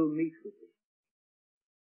I will meet with thee.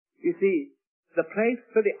 You see, the place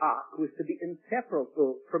for the ark was to be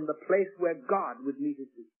inseparable from the place where God would meet with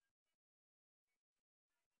thee.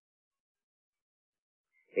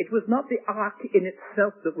 It was not the ark in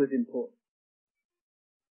itself that was important,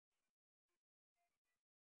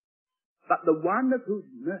 but the one of whose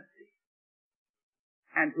mercy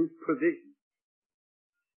and whose provision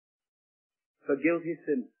for guilty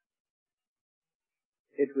sinners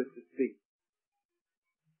it was to speak.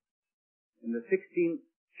 In the 16th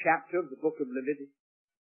chapter of the book of Leviticus,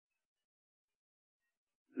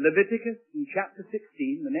 in chapter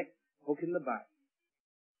 16, the next book in the Bible,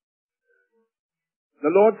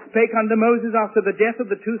 the Lord spake unto Moses after the death of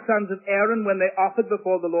the two sons of Aaron when they offered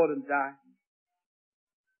before the Lord and died.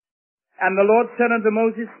 And the Lord said unto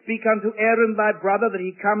Moses, speak unto Aaron thy brother, that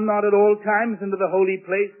he come not at all times into the holy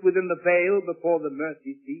place within the veil before the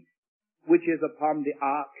mercy seat, which is upon the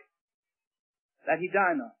ark, that he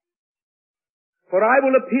die not. For I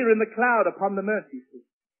will appear in the cloud upon the mercy seat.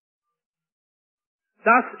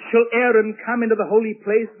 Thus shall Aaron come into the holy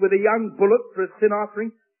place with a young bullock for a sin offering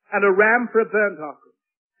and a ram for a burnt offering.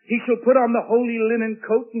 He shall put on the holy linen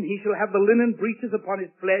coat, and he shall have the linen breeches upon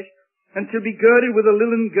his flesh, and shall be girded with a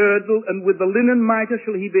linen girdle, and with the linen mitre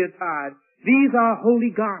shall he be attired. These are holy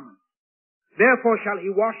garments. Therefore shall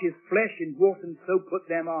he wash his flesh in water, and so put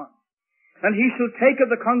them on. And he shall take of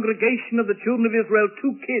the congregation of the children of Israel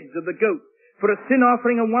 2 kids of the goat for a sin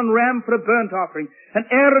offering, and 1 ram for a burnt offering. And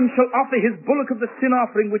Aaron shall offer his bullock of the sin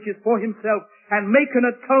offering, which is for himself, and make an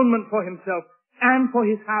atonement for himself and for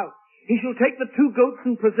his house. He shall take the 2 goats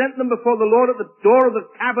and present them before the Lord at the door of the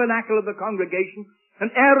tabernacle of the congregation. And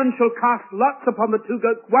Aaron shall cast lots upon the 2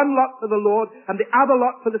 goats, 1 lot for the Lord, and the other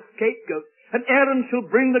lot for the scapegoat. And Aaron shall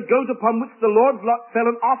bring the goat upon which the Lord's lot fell,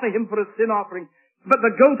 and offer him for a sin offering. But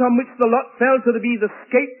the goat on which the lot fell to be the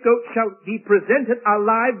scapegoat shall be presented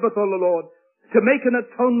alive before the Lord, to make an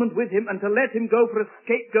atonement with him, and to let him go for a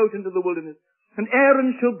scapegoat into the wilderness. And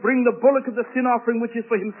Aaron shall bring the bullock of the sin offering which is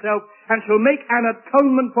for himself, and shall make an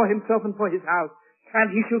atonement for himself and for his house. And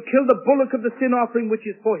he shall kill the bullock of the sin offering which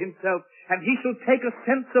is for himself, and he shall take a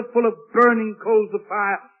censer full of burning coals of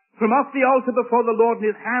fire from off the altar before the Lord, in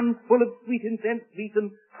his hands full of sweet incense,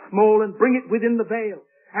 beaten small, and bring it within the veil.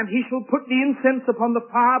 And he shall put the incense upon the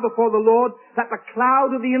fire before the Lord, that the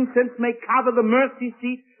cloud of the incense may cover the mercy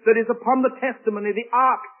seat that is upon the testimony, the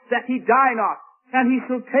ark that he die not. And he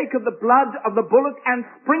shall take of the blood of the bullock and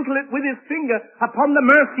sprinkle it with his finger upon the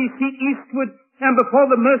mercy seat eastward, and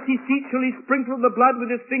before the mercy seat shall he sprinkle the blood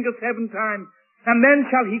with his finger 7 times. And then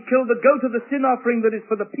shall he kill the goat of the sin offering that is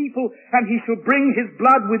for the people, and he shall bring his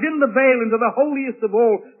blood within the veil into the holiest of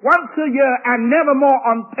all, once a year, and nevermore,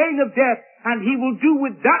 on pain of death. And he will do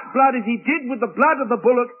with that blood as he did with the blood of the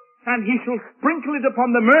bullock, and he shall sprinkle it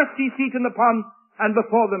upon the mercy seat and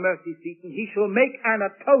before the mercy seat, and he shall make an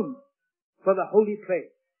atonement for the holy place,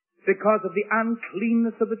 because of the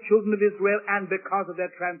uncleanness of the children of Israel, and because of their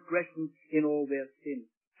transgressions in all their sins.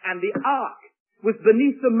 And the ark was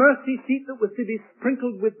beneath the mercy seat that was to be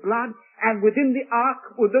sprinkled with blood, and within the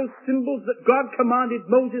ark were those symbols that God commanded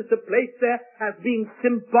Moses to place there as being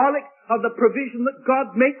symbolic of the provision that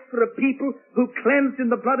God makes for a people who cleansed in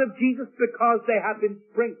the blood of Jesus because they have been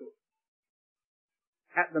sprinkled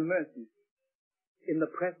at the mercy seat in the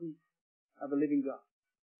presence of the living God.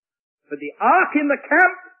 But the ark in the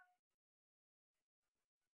camp,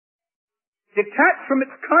 detached from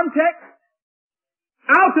its context,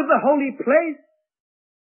 out of the holy place,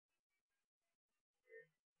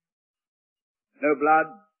 no blood,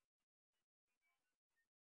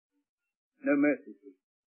 no mercy seat.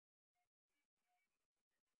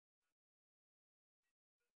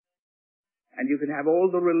 And you can have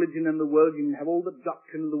all the religion in the world, you can have all the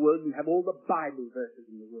doctrine in the world, you can have all the Bible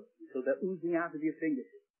verses in the world, until they're oozing out of your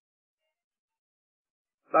fingertips.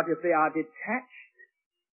 But if they are detached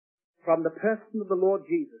from the person of the Lord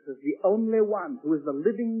Jesus as the only one who is the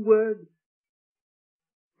living Word,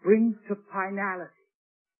 brings to finality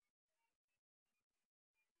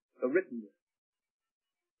the written Word.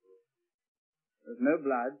 There's no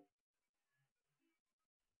blood,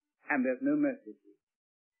 and there's no mercy.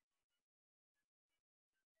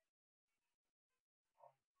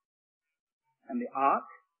 And the ark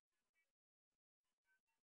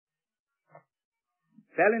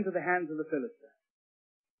fell into the hands of the Philistines.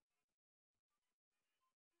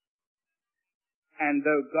 And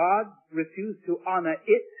though God refused to honor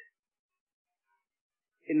it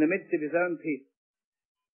in the midst of his own people,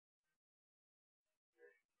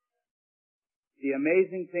 the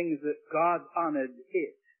amazing thing is that God honored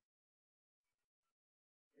it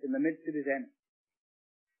in the midst of his enemies.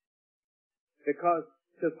 Because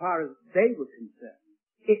so far as they were concerned,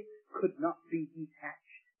 it could not be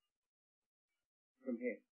detached from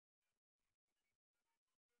him.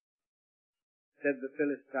 Said the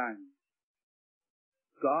Philistines,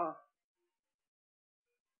 God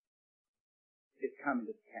is coming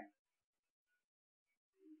to the camp.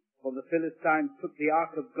 For the Philistines took the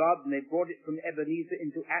ark of God, and they brought it from Ebenezer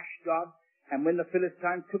into Ashdod. And when the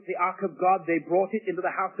Philistines took the ark of God, they brought it into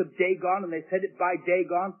the house of Dagon, and they set it by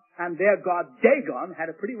Dagon, and their god Dagon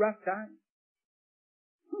had a pretty rough time.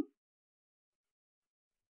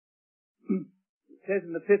 It says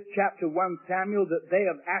in the 5th chapter, 1 Samuel, that they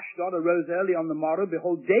of Ashdod arose early on the morrow.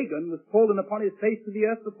 Behold, Dagon was fallen upon his face to the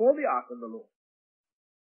earth before the ark of the Lord.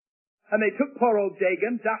 And they took poor old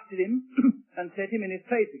Dagon, dusted him, and set him in his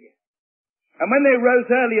place again. And when they rose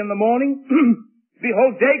early in the morning,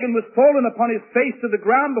 behold, Dagon was fallen upon his face to the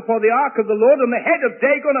ground before the ark of the Lord, and the head of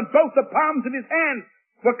Dagon and both the palms of his hands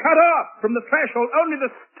were cut off from the threshold. Only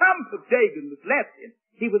the stump of Dagon was left him.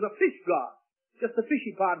 He was a fish god. Just the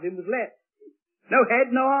fishy part of him was left. No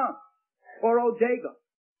head, no arm. Poor old Jacob.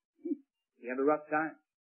 He had a rough time.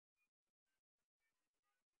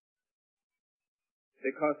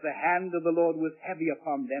 Because the hand of the Lord was heavy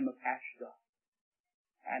upon them of Ashdod.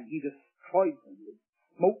 And he destroyed them,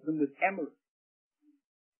 smote them with emeralds.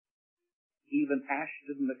 Even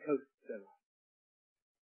Ashdod and the coast thereof.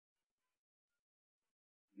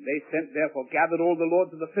 They sent, therefore, gathered all the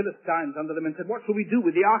lords of the Philistines unto them and said, what shall we do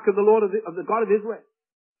with the ark of the Lord of the God of Israel?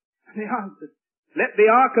 And they answered, let the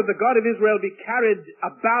ark of the God of Israel be carried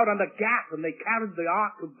about under Gath. And they carried the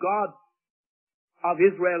ark of God of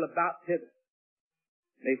Israel about thither.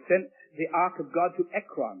 They sent the ark of God to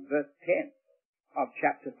Ekron, verse 10 of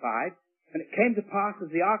chapter 5. And it came to pass as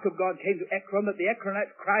the ark of God came to Ekron that the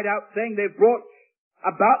Ekronites cried out, saying, they've brought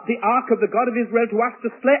about the ark of the God of Israel to us to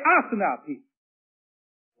slay us and our people.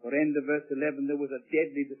 For end of verse 11, there was a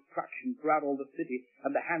deadly destruction throughout all the city, and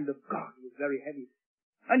the hand of God was very heavy.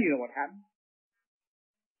 And you know what happened.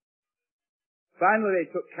 Finally, they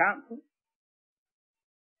took counsel.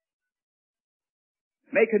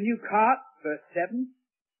 Make a new cart, verse 7,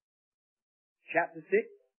 chapter 6.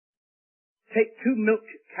 Take 2 milk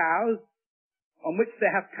cows, on which there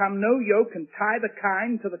hath come no yoke, and tie the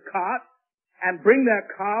kine to the cart, and bring their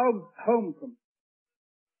calves home from it.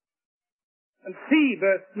 And see,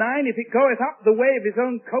 verse 9, if it goeth up the way of his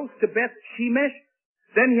own coast to Beth Shemesh,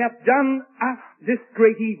 then he hath done us this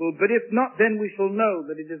great evil. But if not, then we shall know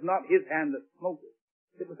that it is not his hand that smote us.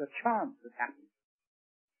 It was a chance that happened.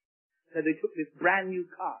 So they took this brand new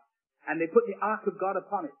cart, and they put the ark of God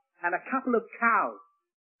upon it, and a couple of cows,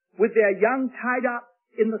 with their young tied up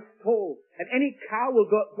in the stall. And any cow will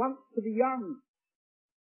go at once to the young.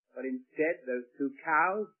 But instead, those 2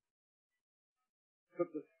 cows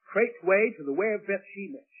took the straight way to the way of Beth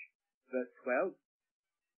Shemesh, verse 12.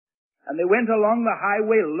 And they went along the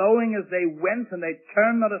highway, lowing as they went, and they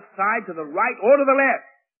turned not aside to the right or to the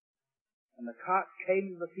left. And the cart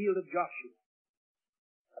came to the field of Joshua,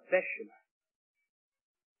 a Bethshemesh.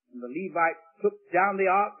 And the Levites took down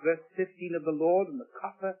the ark, verse 15, of the Lord, and the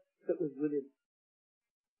coffer that was within.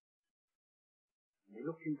 And they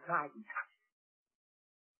looked inside and touched it.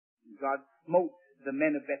 And God smote the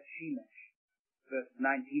men of Beth Shemesh, verse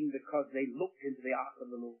 19, because they looked into the ark of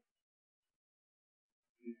the Lord.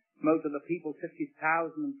 He smote of the people 50,000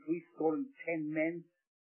 and 310 men,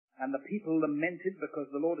 and the people lamented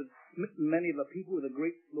because the Lord had smitten many of the people with a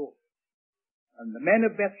great slaughter. And the men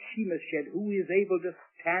of Beth Shemesh said, who is able to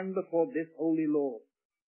stand before this holy Lord?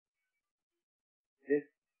 This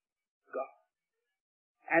God.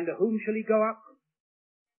 And to whom shall he go up?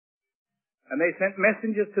 And they sent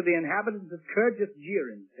messengers to the inhabitants of Kirjath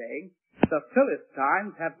Jearim, saying, the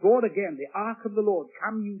Philistines have brought again the ark of the Lord.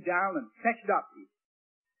 Come you down and fetch it up.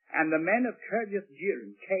 And the men of Kirjath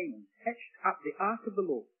Jearim came and fetched up the ark of the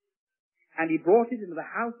Lord. And he brought it into the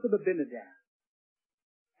house of Abinadab.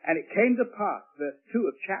 And it came to pass, verse 2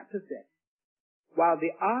 of chapter 7, while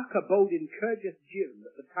the ark abode in Kirjath Jearim,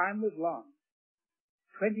 that the time was long,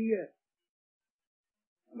 20 years.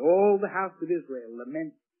 And all the house of Israel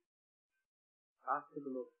lamented after the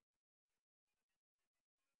Lord.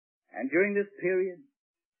 And during this period,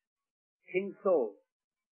 King Saul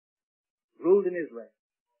ruled in Israel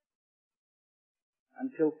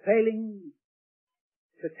until, failing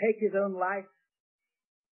to take his own life,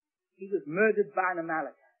 he was murdered by an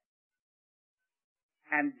Amalekite.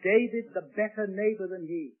 And David, the better neighbor than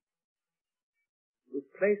he, was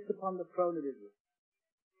placed upon the throne of Israel,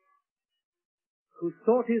 who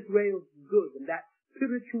sought Israel's good and that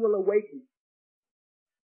spiritual awakening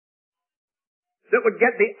that would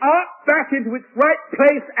get the ark back into its right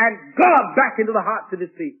place and God back into the hearts of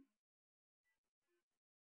his people.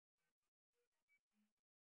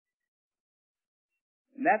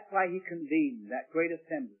 And that's why he convened that great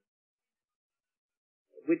assembly,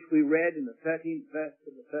 which we read in the 13th verse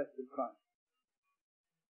of the first of Chronicles.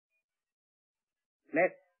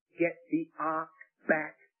 Let's get the ark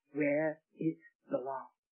back where it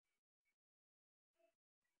belongs.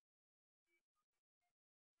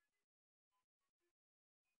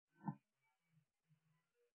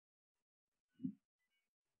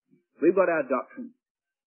 We've got our doctrine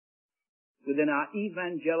within our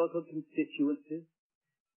evangelical constituencies.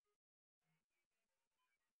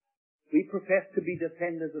 We profess to be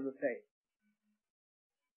defenders of the faith.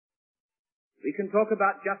 We can talk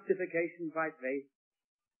about justification by faith.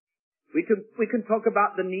 We can talk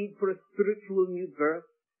about the need for a spiritual new birth.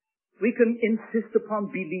 We can insist upon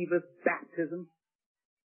believers' baptism.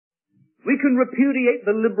 We can repudiate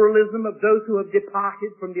the liberalism of those who have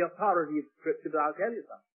departed from the authority of Scripture, but I'll tell you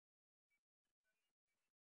something.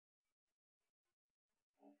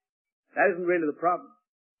 That isn't really the problem.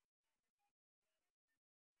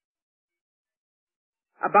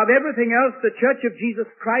 Above everything else, the Church of Jesus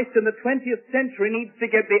Christ in the 20th century needs to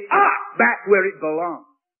get the ark back where it belongs.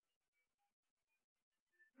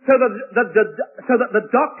 So that the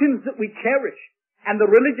doctrines that we cherish and the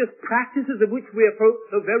religious practices of which we are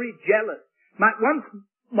so very jealous might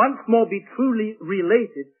once more be truly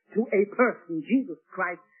related to a person, Jesus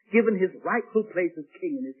Christ, given his rightful place as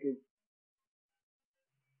King in his kingdom.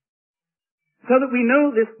 So that we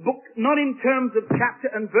know this book not in terms of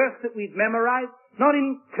chapter and verse that we've memorized, not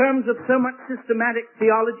in terms of so much systematic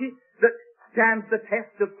theology that stands the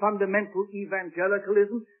test of fundamental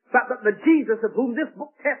evangelicalism, but that the Jesus of whom this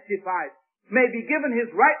book testifies may be given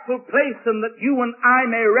his rightful place, and that you and I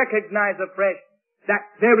may recognize afresh that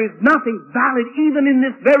there is nothing valid even in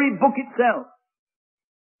this very book itself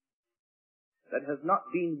that has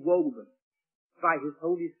not been woven by his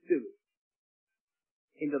Holy Spirit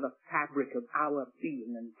into the fabric of our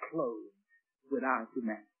being and clothed with our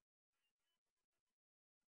humanity.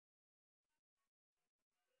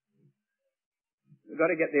 We've got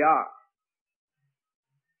to get the ark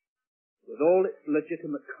with all its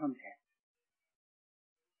legitimate content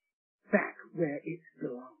back where it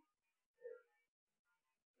belongs.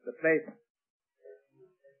 The place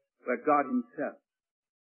where God himself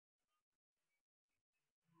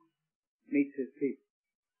meets his people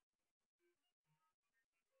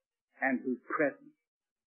and whose presence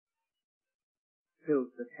fills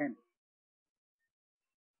the temple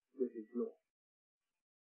with his glory.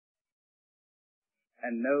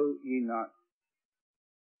 And know ye not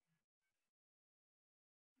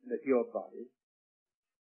that your bodies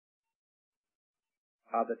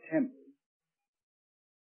are the temple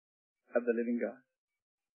of the living God?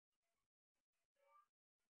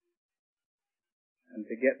 And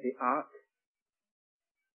to get the ark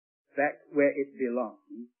back where it belongs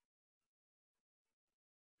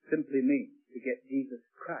simply means to get Jesus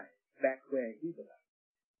Christ back where he belongs.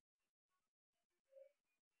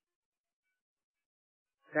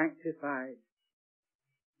 Sanctified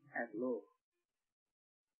as Lord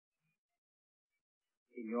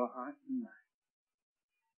in your heart and mind,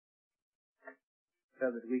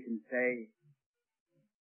 so that we can say,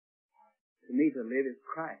 to me to live is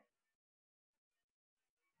Christ,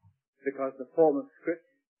 because the form of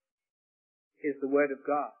Scripture is the Word of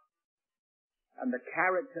God, and the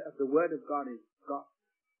character of the Word of God is God.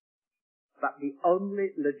 But the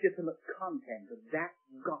only legitimate content of that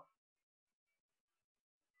gospel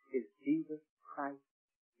is Jesus Christ.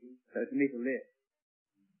 So to me to live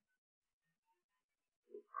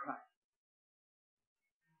is Christ.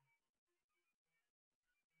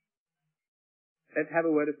 Let's have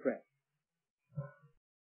a word of prayer.